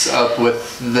 what's up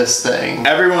with this thing?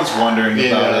 Everyone's wondering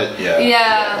about it.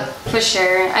 Yeah, for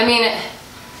sure. I mean,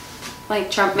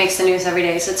 like Trump makes the news every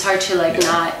day, so it's hard to like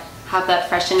not have that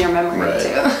fresh in your memory Right.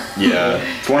 too. Yeah.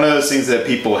 It's one of those things that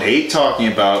people hate talking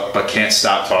about but can't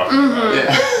stop talking about.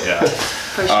 Yeah. Yeah.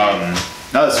 For sure.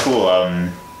 No, that's cool.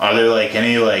 Are there like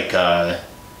any like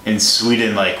in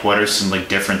Sweden, like what are some like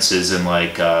differences in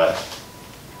like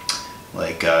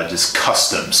just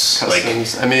customs?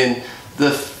 Customs. I mean,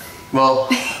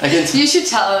 I can. You should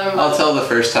tell them. I'll tell the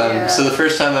first time. Yeah. So the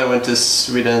first time I went to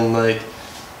Sweden, like,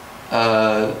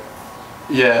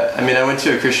 yeah, I mean, I went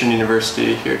to a Christian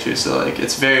university here too, so like, it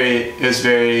was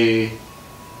very,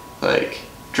 like,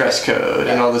 dress code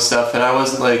and all this stuff, and I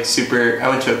wasn't like I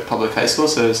went to a public high school,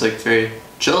 so it was like very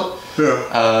chill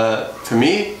for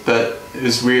me, but it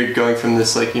was weird going from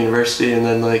this like university, and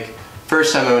then like,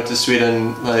 first time I went to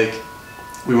Sweden, like,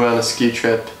 we went on a ski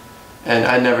trip, and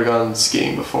I'd never gone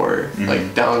skiing before,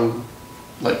 like mountain,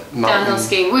 Downhill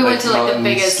skiing. We went to like the mountain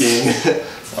biggest, skiing.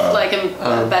 like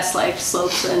best life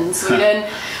slopes in Sweden.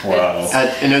 Wow.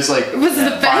 And it was like was the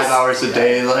 5 best. hours a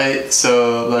daylight,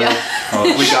 so like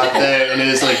we got there and it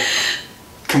was like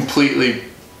completely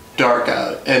dark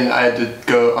out, and I had to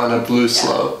go on a blue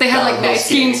slope. They had like downhill night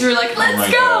skiing, so we were like, let's my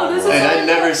go. God. This is And so I'd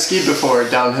never skied before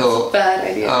downhill. bad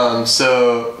idea.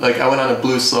 So like I went on a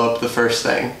blue slope the first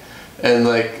thing, and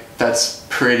like that's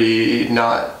pretty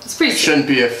not. It's pretty shouldn't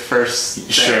be a first thing.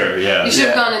 Sure, yeah. You should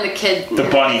have yeah. gone in the kid. The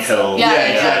bunny hill. Yeah,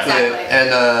 Yeah, exactly.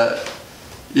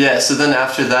 exactly. And so then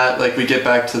after that, like we get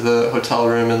back to the hotel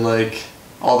room, and like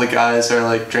all the guys are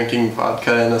like drinking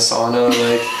vodka in a sauna,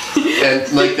 like,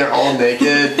 and like they're all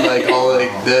naked, like all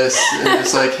like this, and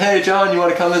just like, hey John, you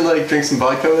want to come and like drink some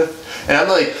vodka with? And I'm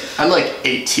like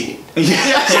 18.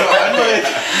 Yeah. So I'm like,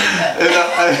 and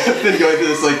I've been going to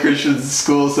this like Christian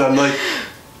school, so I'm like,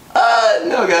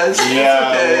 no guys, it's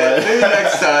Yeah, okay, what? maybe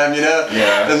next time, you know?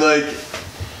 Yeah. And like,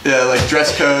 yeah, like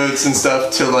dress codes and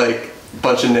stuff to like a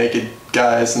bunch of naked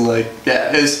guys, and like,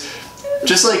 yeah, it's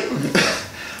just like,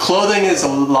 clothing is a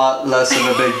lot less of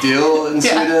a big deal in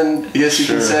Sweden, I guess you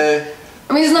can say.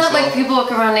 I mean, it's not well. like people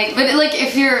walk around naked, but like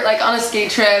if you're like on a ski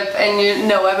trip and you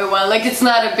know everyone, like it's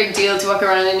not a big deal to walk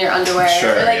around in your underwear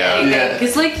Sure, or like yeah. anything. Yeah.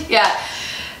 Because like,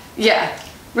 yeah,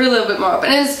 we're a little bit more open,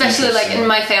 and especially like in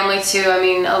my family too. I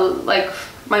mean, like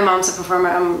my mom's a performer,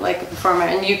 I'm like a performer,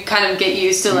 and you kind of get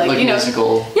used to like you know,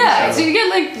 musical. yeah. So you get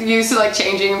like used to like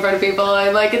changing in front of people,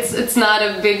 and like it's not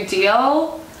a big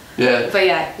deal. Yeah. But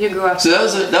yeah, you grew up. So that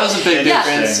was a big Yeah.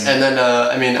 difference, and then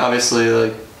I mean, obviously,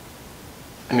 like,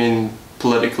 I mean,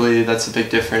 politically, that's a big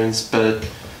difference, but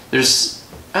there's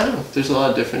I don't know. There's a lot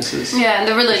of differences. Yeah, and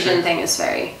the religion sure. thing is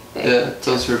very big. Yeah,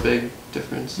 those were big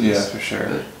differences. Yeah, for sure.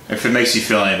 But- If it makes you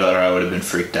feel any better, I would have been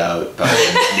freaked out by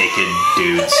naked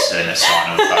dudes in a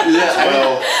sauna.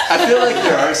 Yeah, I feel like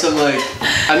there are some like,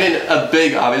 I mean, a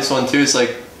big obvious one too is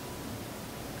like,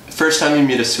 first time you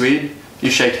meet a Swede, you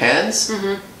shake hands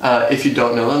if you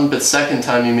don't know them, but second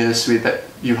time you meet a Swede, that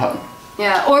you hug.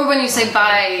 Yeah, or when you say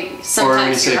bye, sometimes Or when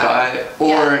you say hug. bye,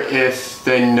 or if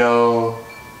they know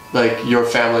like your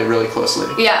family really closely,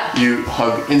 Yeah. you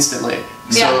hug instantly.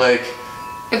 Yeah. So like,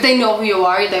 If they know who you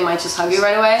are, they might just hug you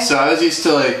right away. so I was used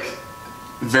to like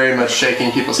very much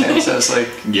shaking people's hands. I was like,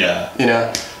 Yeah. you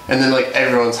know, and then like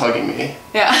everyone's hugging me.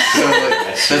 Yeah. So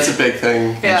like that's a big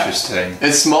thing. Yeah. Interesting.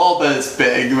 It's small, but it's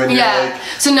big when you're Yeah. like.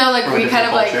 So now, like, from a we kind different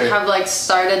of like culture. have like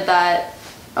started that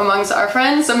amongst our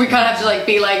friends, and we kind of have to like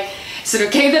be like, is it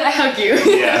okay that I hug you?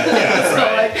 Yeah, yeah, So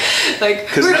right. like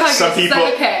Because we're hugging. some Is people,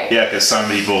 that okay? yeah, because some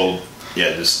people,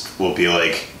 just will be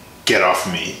like, "Get off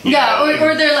me." you Yeah, know,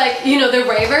 or they're like, you know, they're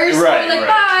ravers. Right, They're like,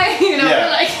 right. bye. You know, Yeah.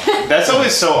 we're like. That's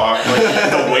always so awkward.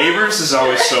 Like, the waivers is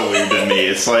always so weird to me.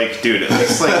 It's like, dude, at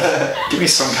least like give me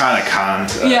some kind of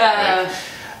contact. Yeah. Like,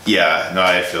 yeah, no,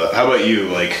 I feel it. How about you?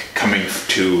 Like coming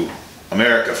to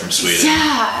America from Sweden?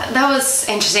 Yeah, that was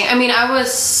interesting. I mean, I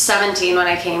was 17 when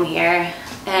I came here.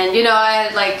 And you know, I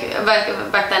had like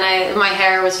back then my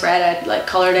hair was red. I'd like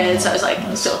colored it, so I was like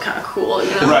still kind of cool,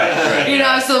 you know. Right. You know,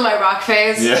 I was still in my rock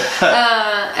phase. Yeah.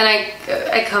 And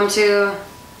I come to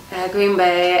Green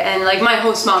Bay, and like my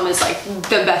host mom is like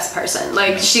the best person.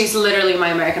 Like she's literally my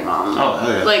American mom. Oh,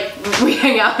 hell yeah. Like we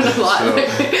hang out a lot.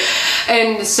 So-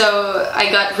 And so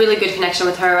I got really good connection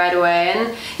with her right away.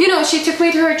 And you know, she took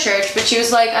me to her church, but she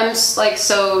was like, "I'm just, like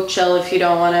so chill if you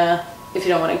don't wanna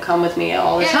come with me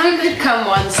all the time. You could come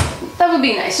once. That would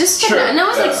be nice. Just check Sure, it out." And I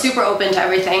was like yeah. super open to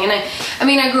everything. And I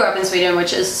mean, I grew up in Sweden,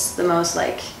 which is the most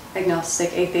like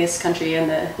agnostic, atheist country in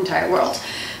the entire world.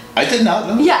 I did not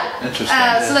know. Yeah. Interesting.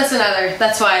 So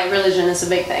that's why religion is a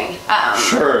big thing.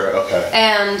 Sure. Okay.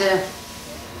 And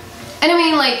I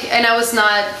mean, like, and I was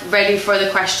not ready for the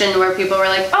question where people were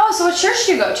like, "Oh, so what church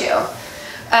do you go to?"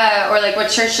 Or like, "What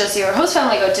church does your host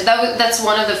family go to?" That's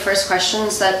one of the first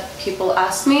questions that people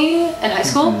asked me in high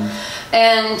school.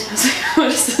 And I was like, "What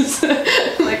is this?"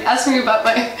 Like, ask me about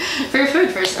my favorite food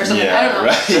first or something. Yeah. I don't know.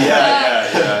 Right.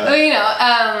 Yeah. But, you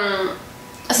know,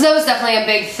 so that was definitely a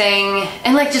big thing.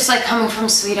 And like, just like coming from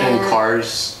Sweden. And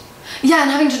cars. Yeah,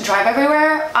 and having to drive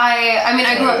everywhere. I mean,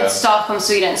 I grew up yeah. in Stockholm,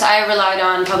 Sweden, so I relied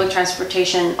on public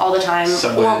transportation all the time,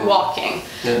 Subway. or walking.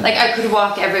 Yeah. Like, I could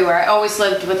walk everywhere. I always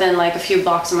lived within like a few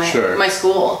blocks of Sure. my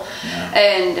school,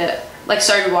 and like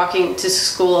started walking to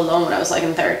school alone when I was like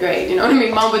in 3rd grade. You know what I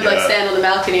mean? Mom would like Yeah. stand on the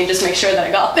balcony and just make sure that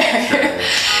I got there.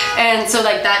 And so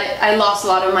like that, I lost a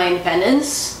lot of my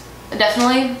independence,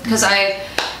 definitely, because I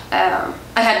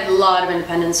had a lot of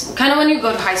independence. Kind of when you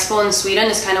go to high school in Sweden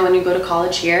is kind of when you go to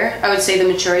college here. I would say the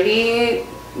maturity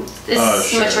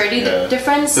Yeah.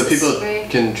 difference. So people is very-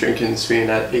 can drink in Sweden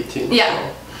at 18. Yeah.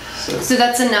 So. So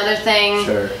that's another thing.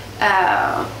 Sure.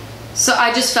 So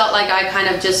I just felt like I kind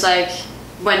of just like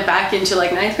went back into like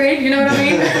 9th grade, you know what I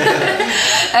mean?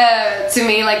 To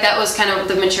me, like that was kind of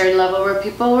the maturity level where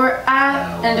people were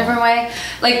at in a different way.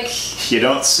 Like, You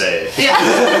don't say. yeah.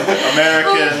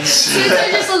 Americans. Swedes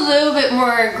are just a little bit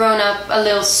more grown up a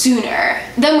little sooner.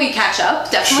 Then we catch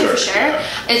up, definitely for Sure, sure. yeah.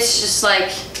 It's just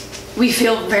like we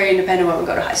feel very independent when we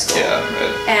go to high school. Yeah.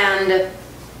 Right.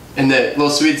 And that, well,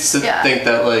 Swedes Yeah. think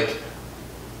that like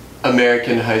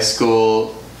American high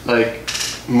school like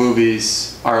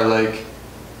movies are like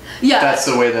Yeah. that's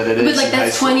the way that it is. But like in high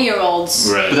that's school.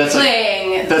 20-year-olds Right. But that's like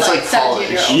playing that's like college.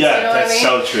 17-year-olds. Yeah, you know that's what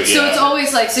I mean? so true, So yeah. it's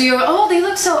always like, so you're, oh, they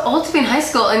look so old to be in high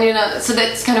school, and you know, so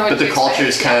that's kind of what but the you culture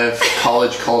is expect. kind of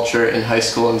college culture in high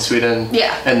school in Sweden.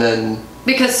 Yeah. And then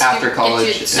Because after you college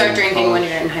get to start in drinking when college.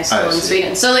 you're in high school I in see.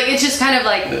 Sweden. So like it's just kind of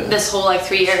like this whole like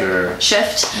 3-year Sure.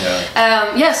 shift.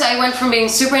 Yeah. So I went from being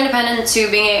super independent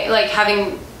to being like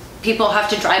having people have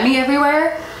to drive me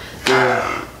everywhere.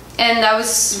 And I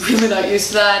was really not used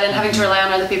to that, and having to rely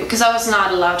on other people because I was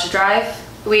not allowed to drive.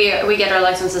 We get our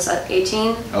licenses at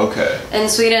 18 Okay. in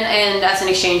Sweden, and as an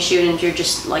exchange student, you're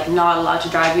just like not allowed to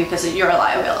drive because of your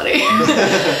liability.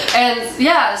 And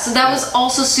yeah, so that was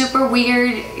also super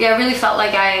weird. Yeah, I really felt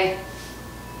like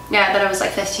that I was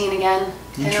like 15 again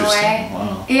in a Interesting. way.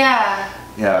 Wow. Yeah.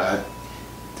 Yeah.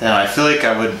 Damn, I feel like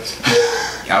I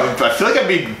feel like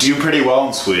I'd do pretty well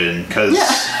in Sweden because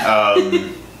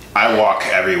I walk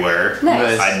everywhere.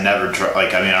 Nice. I never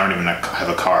like. I mean, I don't even have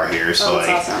a car here, so Oh, that's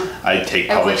like awesome. I take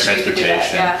I public wish you could do that,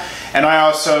 transportation. yeah. And I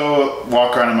also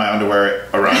walk around in my underwear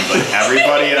around like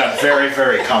everybody, and I'm very,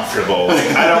 very comfortable.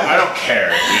 Like, I don't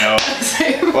care, you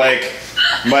know. Like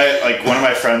One of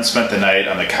my friends spent the night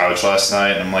on the couch last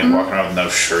night, and I'm like walking around with no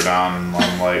shirt on, and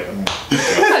I'm like,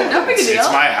 No big deal.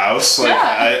 it's my house. Like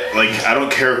I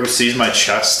don't care who sees my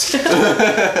chest.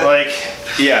 Like,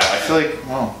 yeah, I feel like,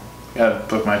 well, gotta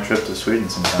book my trip to Sweden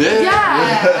sometime.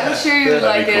 Yeah, I'm sure you would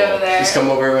like be it cool. over there. Just come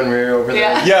over when we're over there.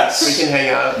 Yeah. Yes, We can hang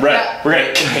out. right. Yeah. We're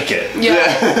gonna kick it.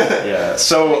 Yeah. Yeah.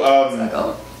 So,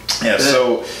 yeah.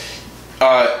 So,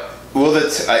 well,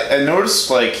 I noticed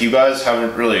like you guys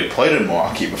haven't really played in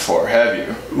Milwaukee before, have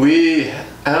you?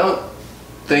 I don't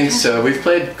think so. We've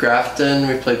played Grafton,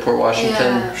 we've played Port Washington,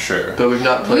 Yeah. Sure. but we've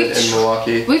not played in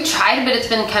Milwaukee. We've tried, but it's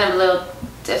been kind of a little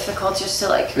difficult just to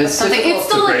like It's something. difficult It's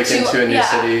still to like break into a new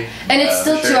city. and it's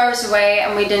still for 2 sure. hours away.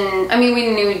 And we didn't. I mean, we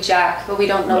knew Jack, but we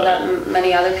don't know that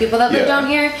many other people that live Yeah. down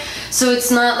here. So it's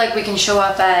not like we can show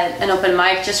up at an open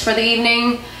mic just for the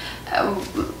evening,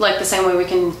 like the same way we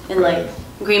can in like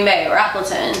Green Bay or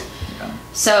Appleton.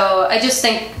 So I just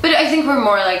think, but I think we're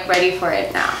more like ready for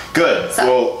it now. Good. So,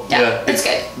 Well, yeah, it's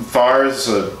good. VAR's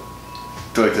I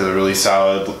feel like there's a really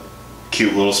solid,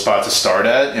 cute little spot to start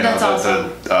at. You know, That's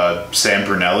awesome. Sam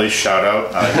Brunelli, shout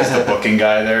out. He's the booking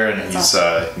guy there, and he's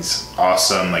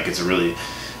awesome. Like, it's a really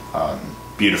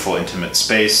beautiful, intimate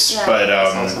space. Yeah, but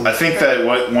that's awesome. I think that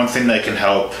one thing that can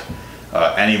help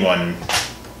anyone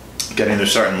getting their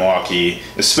start in Milwaukee,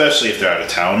 especially if they're out of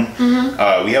town,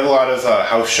 we have a lot of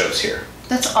house shows here.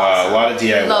 That's awesome. A lot of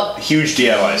DIY, Love- huge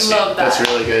DIY scene. Love that. That's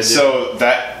really good. Yeah. So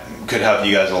that could help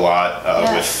you guys a lot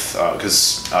Yeah. with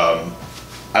because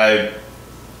I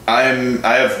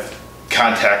have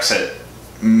contacts at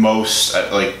most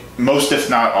if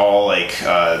not all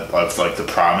of like the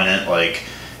prominent like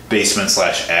basement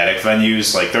 / attic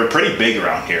venues. Like, they're pretty big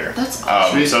around here. That's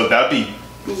awesome. So that'd be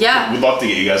Yeah. we'd love to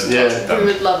get you guys in touch with We them.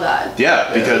 would love that. Yeah,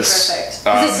 That'd be because perfect.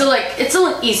 'Cause it's still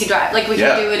an easy drive. Like we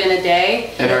Yeah. can do it in a day,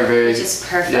 and we're very, which is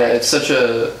perfect. yeah, it's such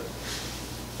a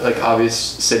like obvious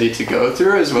city to go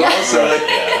through as well. Yeah. So like,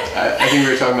 I think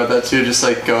we were talking about that too. Just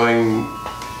like going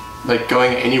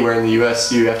anywhere in the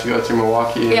U.S., you have to go through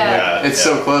Milwaukee. And, Yeah. like, it's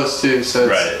so close too. So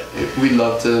we'd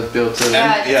love to be able to.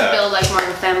 to build like more of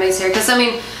a fan base here. Because I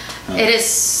mean, it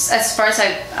is, as far as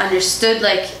I've understood,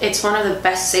 like it's one of the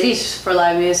best cities for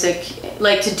live music,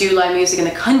 like to do live music in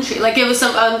the country. Like it was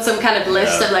some kind of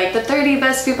list of like the 30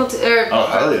 best people to, or Oh,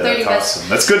 hell yeah, 30 that's best awesome.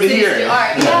 That's good to cities hear. do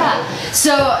art. Yeah.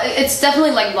 So it's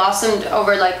definitely like blossomed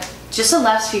over like just the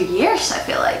last few years, I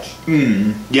feel like.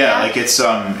 Yeah, like it's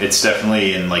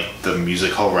definitely in like the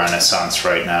musical renaissance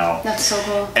right now. That's so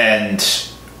cool. And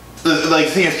the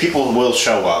thing is, people will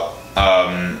show up.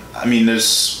 I mean,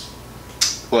 there's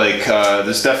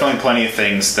definitely plenty of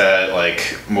things that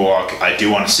like Milwaukee I do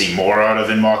want to see more out of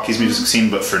in Milwaukee's music scene,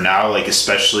 but for now, like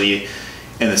especially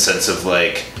in the sense of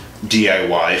like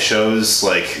DIY shows,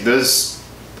 like there's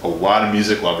a lot of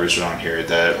music lovers around here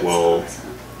that will,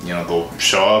 you know, they'll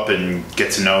show up and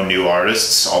get to know new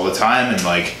artists all the time, and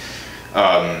like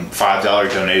 $5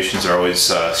 donations are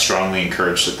always strongly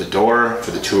encouraged at the door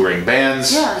for the touring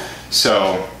bands. Yeah.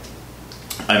 So,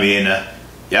 I mean,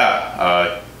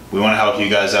 we want to help you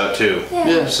guys out too.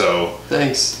 Yeah. So,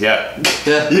 Thanks. yeah.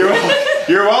 Yeah. You're welcome.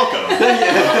 You're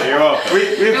welcome.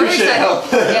 We appreciate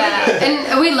help. Yeah,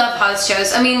 and we love house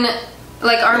shows. I mean,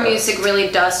 like our music really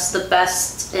does the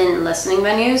best in listening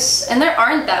venues, and there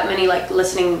aren't that many like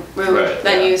listening room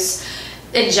venues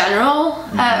in general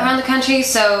around the country.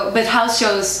 So, but house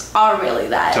shows are really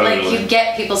that. Totally. Like you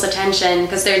get people's attention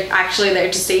because they're actually there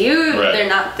to see you. Right. They're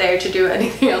not there to do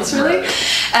anything else really.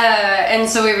 And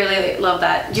so we really love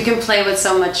that. You can play with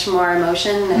so much more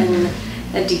emotion and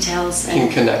the details. And, You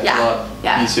can connect a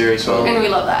lot easier as well. And we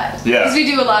love that. Yeah. Because we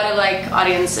do a lot of like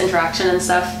audience interaction and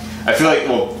stuff. I feel like,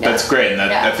 well, that's great, and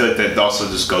that, Yeah. I feel like that also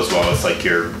just goes well with like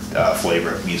your flavor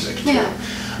of music too.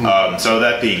 Yeah. So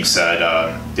that being said,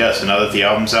 so now that the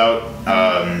album's out,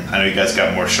 I know you guys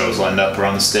got more shows lined up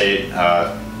around the state.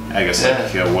 I guess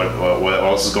like, you know, what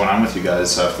else is going on with you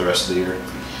guys for the rest of the year?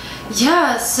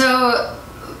 Yeah, so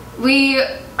we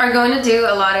are going to do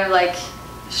a lot of like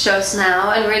shows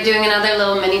now, and we're doing another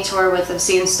little mini tour with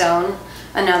Obscene Stone.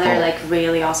 Another like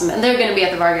really awesome, and they're gonna be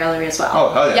at the VAR Gallery as well.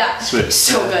 Oh, hell yeah. Yeah, Sweet.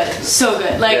 so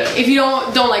good. Like if you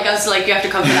don't like us, like you have to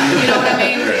come for that. You know what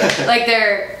I mean? Like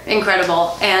they're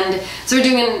incredible, and so we're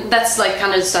doing that's like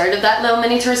kind of the start of that little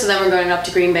mini tour. So then we're going up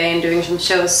to Green Bay and doing some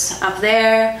shows up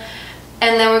there,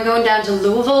 and then we're going down to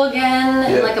Louisville again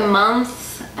in like a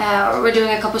month. We're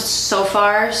doing a couple so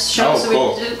far shows. Oh,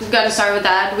 cool. So we got to start with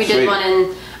that. We did Sweet. one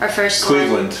in our first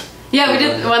Cleveland. one. Yeah, we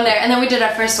did one there, and then we did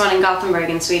our first one in Gothenburg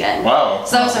in Sweden. Wow.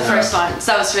 So that was our first one.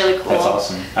 So that was really cool. That's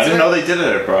awesome. I didn't know they did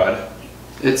it abroad.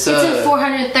 It's in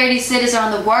 430 cities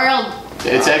around the world.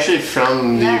 It's actually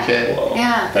from the UK. Whoa.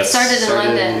 Yeah, That's started in Started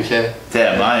London. in the UK.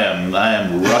 Damn, I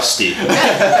am rusty.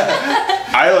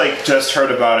 I like just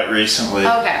heard about it recently.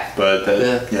 Okay. But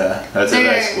yeah, that's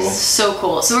They're cool. so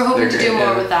cool. So we're hoping They're to do great, more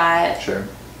yeah. with that. Sure.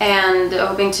 And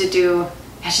hoping to do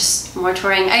just more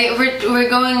touring. We're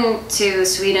going to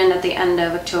Sweden at the end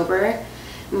of October.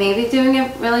 Maybe doing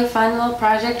a really fun little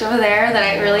project over there that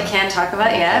I really can't talk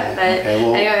about yet. But Okay,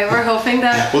 well, anyway, we're hoping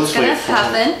that we'll it's just gonna wait for it.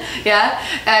 happen.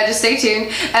 Yeah, just stay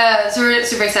tuned. So we're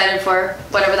super excited for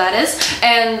whatever that is,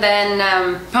 and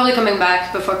then probably coming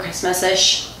back before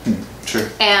Christmas-ish. Sure.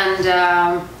 And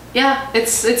yeah,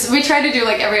 it's we try to do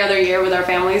like every other year with our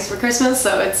families for Christmas,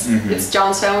 so it's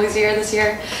John's family's year this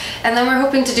year, and then we're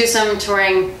hoping to do some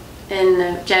touring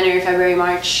in January, February,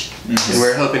 March. And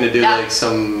we're hoping to do Yeah. like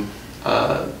some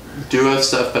duo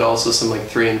stuff, but also some like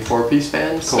 3 and 4 piece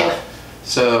bands. Cool. Yeah.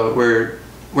 So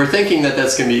we're thinking that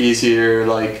that's gonna be easier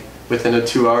like within a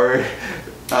 2-hour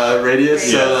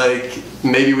radius. Yeah. So like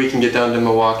maybe we can get down to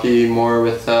Milwaukee more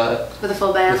with With a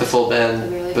full band. with a full band. That'd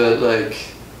be really But like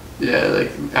yeah,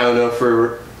 like I don't know if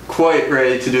we're quite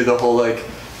ready to do the whole like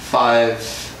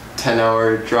 5-10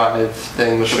 hour drive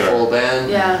thing with Sure. a full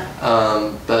band. Yeah.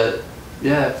 But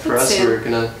yeah, for But us soon. we're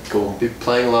gonna Cool. be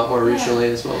playing a lot more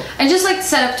regionally as well. And just like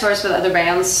set up tours with other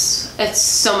bands. It's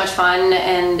so much fun,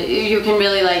 and you can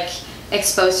really like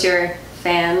expose your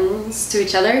fans to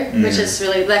each other, which is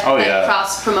really like, Oh, like yeah.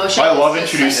 cross promotion. I love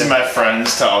It's introducing my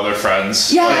friends to other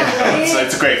friends. Yeah,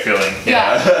 It's a great feeling.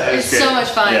 Yeah, it's great. so much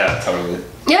fun. Yeah, totally.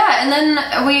 Yeah, and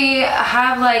then we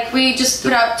have like we just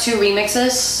put out 2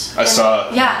 remixes. I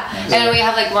saw. Yeah, and we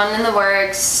have like 1 in the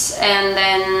works, and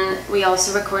then we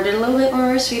also recorded a little bit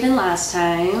more Sweden last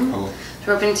time. Cool.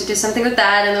 We're hoping to do something with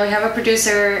that, and then we have a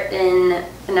producer in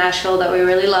Nashville that we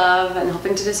really love, and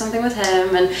hoping to do something with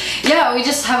him. And yeah, we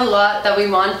just have a lot that we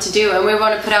want to do, and we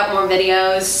want to put out more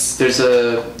videos.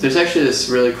 There's actually this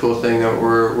really cool thing that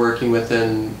we're working with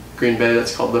in Green Bay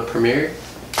that's called the Premiere,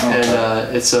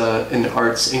 and it's an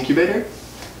arts incubator,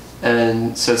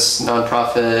 and so it's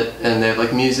nonprofit, and they have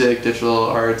like music, digital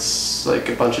arts, like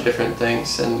a bunch of different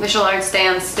things, and Visual arts,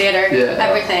 dance, theater, Yeah.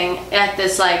 everything at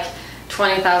this like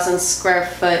 20,000 square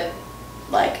foot,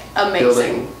 like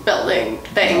amazing building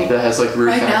thing. that has like roof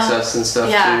Right now. access and stuff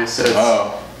Yeah. too.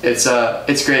 So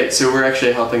it's great. So we're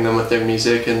actually helping them with their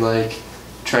music and like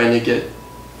trying to get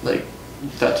like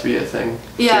that to be a thing.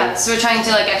 Yeah, too. so we're trying to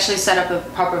like actually set up a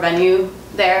proper venue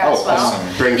there as well.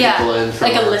 awesome. Bring Yeah, people in from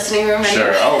like a listening room. Sure.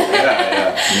 Anyway. Oh,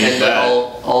 yeah. You need and like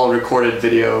that. all recorded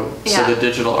video, Yeah. so the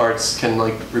digital arts can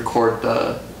like record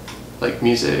the like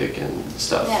music and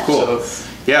stuff. Yeah. Cool. So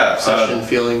Yeah. session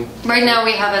feeling. Right now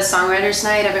we have a songwriters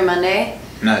night every Monday.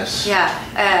 Nice. Yeah,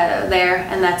 there,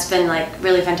 and that's been like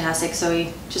really fantastic. So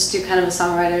we just do kind of a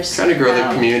songwriters. Trying to grow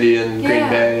the community in Green Yeah.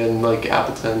 Bay and like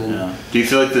Appleton and Yeah. Do you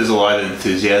feel like there's a lot of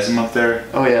enthusiasm up there?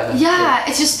 oh yeah. Yeah,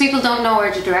 it's just people don't know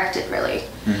where to direct it really,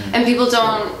 and people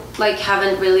don't like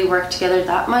haven't really worked together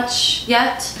that much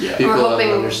yet. Yeah. People we're haven't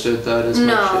hoping understood that as no,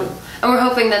 much. yet. and we're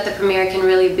hoping that the premiere can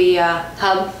really be a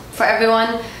hub for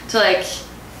everyone to like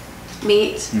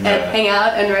meet and Yeah. hang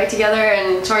out and write together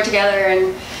and tour together,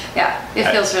 and yeah, it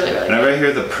feels really really Whenever good. I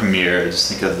hear the premiere, I just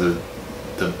think of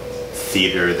the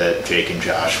theater that Jake and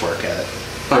Josh work at.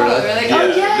 Oh, really? Oh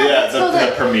yeah, that's called the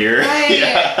it. premiere. Right,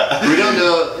 yeah. We don't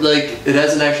know, like, it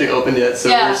hasn't actually opened yet, so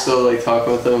Yeah. we're still, like,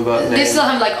 talking with them about They names. still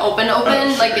have like open, Oh,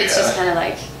 like sure, it's just yeah. kind of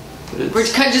like But it's- we're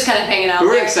just kind of hanging out.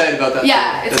 we're there. excited about that.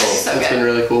 Yeah, too. it's That's- so That's good. been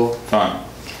really cool. Fun.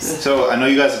 So I know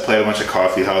you guys have played a bunch of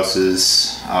coffee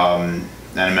houses, and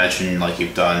I mentioned like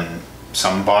you've done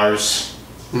some bars.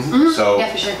 So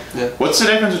Yeah, for sure. what's the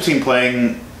difference between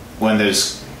playing when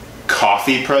there's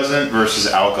coffee present versus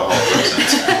alcohol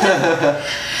present?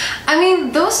 I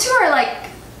mean, those two are like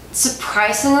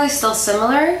surprisingly still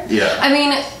similar. Yeah. I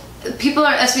mean, people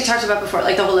are, as we talked about before,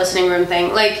 like the whole listening room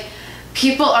thing, like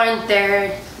people aren't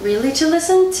there really to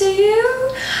listen to you.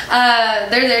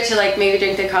 They're there to like maybe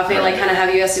drink their coffee and like kind of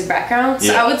have you as your background.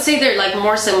 So Yeah. I would say they're like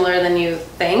more similar than you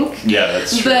think. Yeah,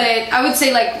 that's true. But I would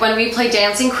say like when we play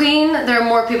Dancing Queen, there are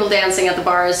more people dancing at the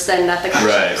bars than at the coffee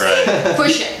Right, shops. right. For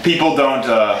sure. People don't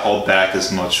hold back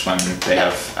as much when they No.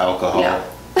 have alcohol No.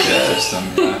 in the system.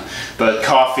 Yeah. But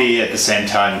coffee at the same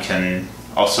time can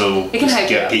also It can hype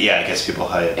you up. it gets people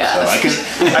hyped. Yeah. So I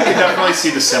can definitely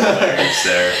see the similarities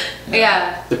there.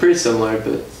 Yeah. They're pretty similar,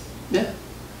 but yeah,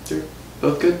 they're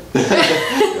both good.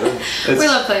 We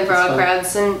love playing for it's all fun.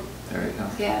 crowds, and There you go.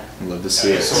 yeah. I'd love to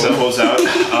see it. So close out.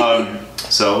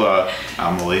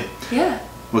 Amelie, Yeah.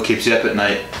 what keeps you up at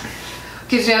night?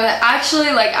 Because you know,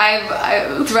 actually, like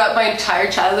I throughout my entire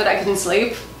childhood, I couldn't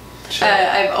sleep. Sure.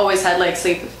 I've always had like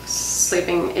sleep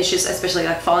sleeping issues, especially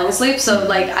like falling asleep. So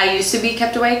like I used to be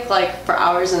kept awake like for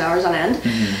hours and hours on end.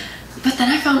 But then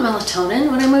I found melatonin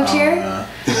when I moved here,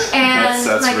 and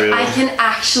that's like real. I can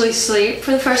actually sleep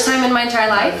for the first time in my entire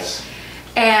life. Nice.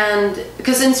 And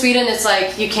because in Sweden it's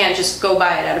like you can't just go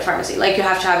buy it at a pharmacy. Like you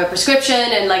have to have a prescription,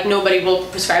 and like nobody will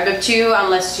prescribe it to you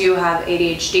unless you have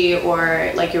ADHD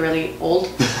or like you're really old.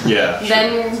 Yeah. Then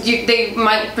they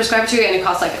might prescribe it to you, and it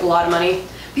costs like a lot of money.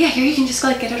 But yeah, here you can just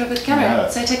like get it over the counter. Yeah,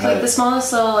 So I take like the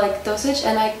smallest little like dosage,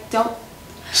 and I don't.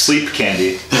 Sleep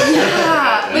candy.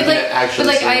 Yeah, but like, actually but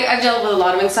like sleep. I've dealt with a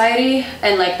lot of anxiety,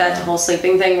 and like that whole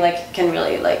sleeping thing like can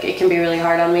really like it can be really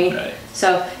hard on me. Right. So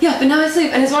yeah, but now I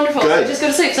sleep and it's wonderful. So I Good. just go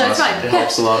to sleep, so it's Awesome. fine. It Yeah.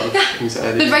 helps a lot with Yeah.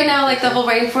 anxiety. But right now, like the whole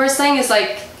rainforest thing is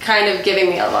like kind of giving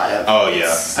me a lot of. Oh,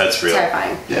 yeah, it's that's real.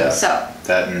 Terrifying. Yeah. So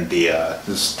That and the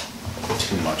there's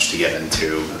too much to get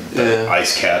into. The Yeah.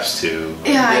 ice caps too.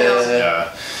 yeah, I know. Yeah.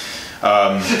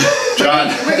 John.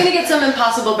 We're gonna get some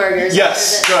Impossible burgers.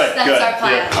 Yes, after this. good, That's good. our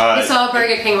plan. Yeah. We saw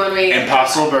Burger King when we.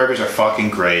 Impossible burgers are fucking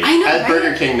great. I know. At right?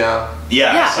 Burger King now.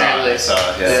 Yeah, Yeah. I saw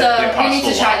it, yeah. So, The we need to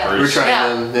Impossible try them. We're Whoppers. trying Yeah.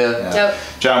 them, yeah. Yeah. Dope.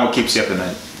 John, what keeps you up at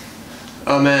night?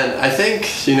 Oh man, I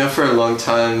think, you know, for a long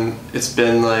time it's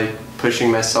been like pushing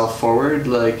myself forward.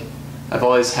 Like I've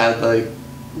always had like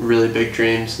really big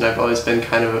dreams, and I've always been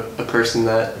kind of a person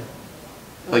that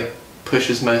like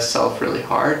pushes myself really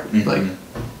hard, like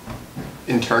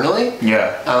internally,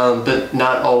 Yeah, but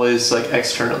not always like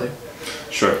externally.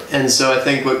 sure. And so I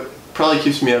think what probably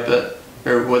keeps me up at,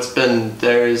 or what's been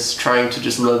there, is trying to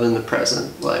just live in the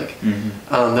present. Like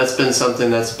that's been something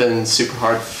that's been super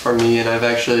hard for me, and I've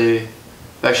actually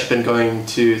been going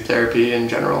to therapy in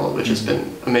general, which has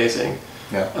been amazing.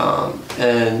 Yeah.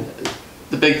 And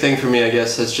the big thing for me, I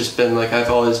guess, has just been like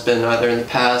I've always been either in the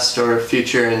past or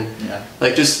future, and Yeah.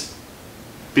 like just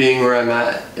being where I'm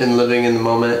at and living in the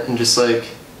moment, and just like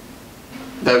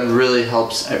that really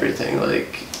helps everything.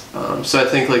 Like so I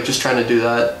think like just trying to do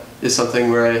that is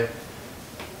something where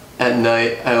at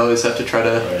night I always have to try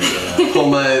to pull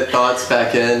my thoughts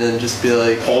back in and just be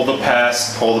like, Hold the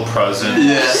past, hold the present.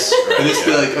 yeah, Right, and just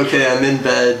be like, okay, I'm in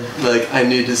bed, like I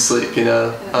need to sleep, you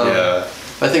know. Yeah.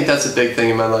 I think that's a big thing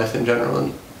in my life in general,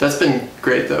 and that's been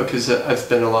great though, because I've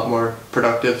been a lot more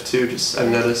productive too. Just I've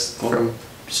noticed from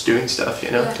just doing stuff,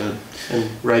 you know, Good. and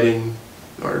writing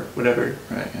or whatever.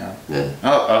 Right, yeah. Yeah.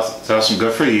 Oh, that's awesome.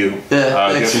 Good for you.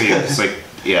 Yeah, Good thanks. for you. It's like,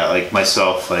 yeah, like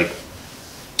myself, like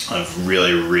I have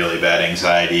really, really bad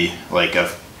anxiety. Like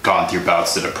I've gone through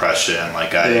bouts of depression.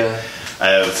 Like I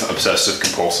have obsessive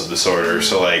compulsive disorder.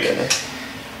 So like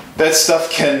that stuff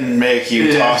can make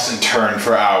you toss and turn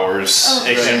for hours. Oh,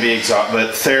 it can be exhausting,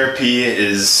 but therapy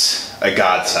is a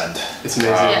godsend. It's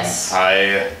amazing. Yes.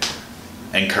 I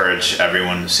encourage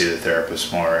everyone to see the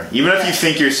therapist more. Even if you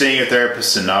think you're seeing your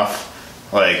therapist enough,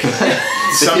 like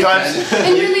sometimes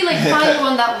And really like find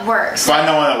one that works. find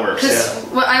the one that works. Because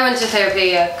well, I went to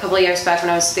therapy a couple of years back when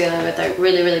I was dealing with like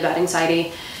really, really bad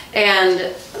anxiety.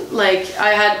 And like I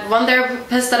had one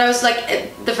therapist that I was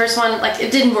like, the first one, like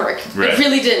it didn't work. Right. It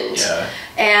really didn't. Yeah.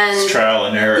 And It's trial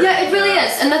and error. yeah, it really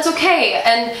is, and that's okay.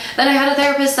 And then I had a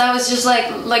therapist that was just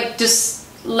like just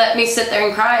let me sit there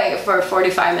and cry for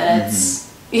 45 minutes.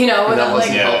 You know, And that I'm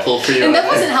wasn't like, helpful for you. and that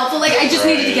wasn't helpful. Like I just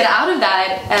needed to Right. get out of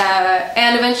that.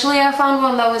 And eventually I found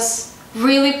one that was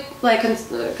really like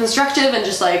constructive and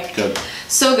just like Good.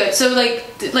 so good. So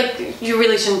like you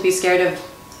really shouldn't be scared of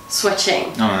switching.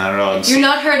 No, not at all. It's- You're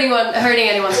not hurting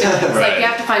anyone's feelings. Like Right. you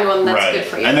have to find one that's right. good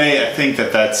for you. And I think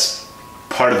that's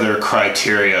part of their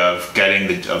criteria of getting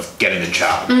the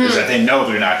job is that they know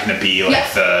they're not going to be like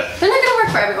Mm-hmm. Yeah. They're not gonna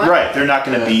work for everyone. right. They're not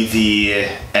going to be the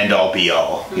end all be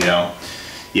all. You know.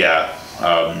 Yeah.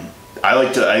 I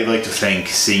like to think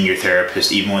seeing your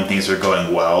therapist even when things are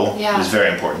going well Yeah. is very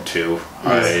important too.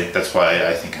 That's why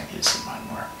I think I need to see mine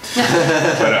more.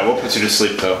 But what puts you to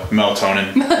sleep though?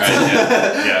 Melatonin.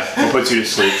 Right? Yeah. What puts you to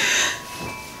sleep?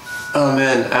 Oh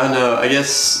man, I don't know. I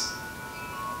guess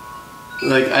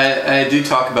like I do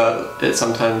talk about it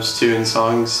sometimes too in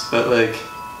songs, but like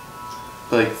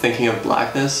thinking of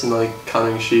blackness and like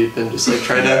counting sheep and just like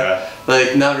trying Yeah. to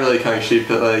like not really counting sheep,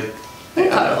 but like I don't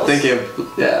know, Puddles. thinking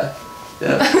of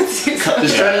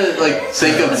just trying to like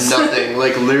think of nothing,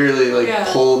 like literally like Yeah.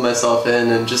 pull myself in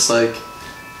and just like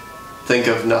think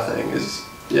of nothing is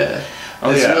Oh,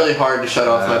 it's yeah. really hard to shut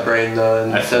off my brain though,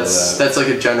 and I feel that's that. that's like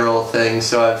a general thing.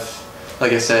 So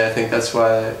like I say, I think that's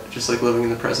why just like living in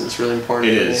the present is really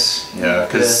important. It to me. is, yeah,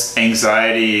 because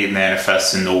anxiety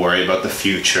manifests into worry about the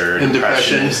future. And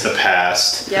depression. is the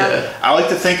past. Yeah. I like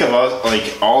to think of us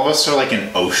like all of us are like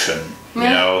an ocean, you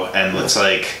Yeah. know, and it's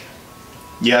like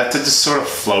you have to just sort of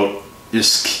float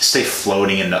just stay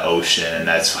floating in the ocean, and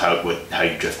that's how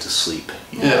you drift to sleep.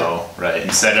 You know, right?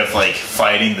 Instead of like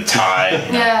fighting the tide.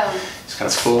 You know, Yeah. just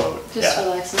kind of cool. float. Just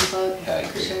relax and float. Yeah, I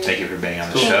agree. Sure. Thank you for being on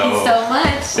the Thank show. you so much.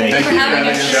 Thank Thank you for having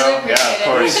us. show. Really Yeah,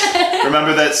 of appreciate course. it.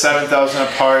 Remember that 7,000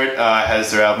 Apart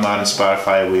has their album out on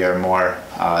Spotify. We Are More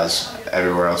is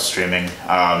everywhere else streaming.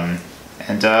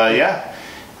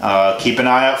 Keep an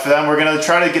eye out for them. We're gonna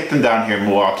try to get them down here in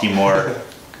Milwaukee more,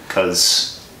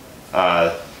 because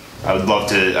I'd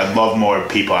love more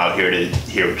people out here to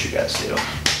hear what you guys do.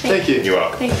 Thank you. You're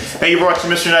welcome. Thank you. Thank you for watching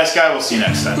Mr. Nice Guy. We'll see you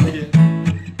next time.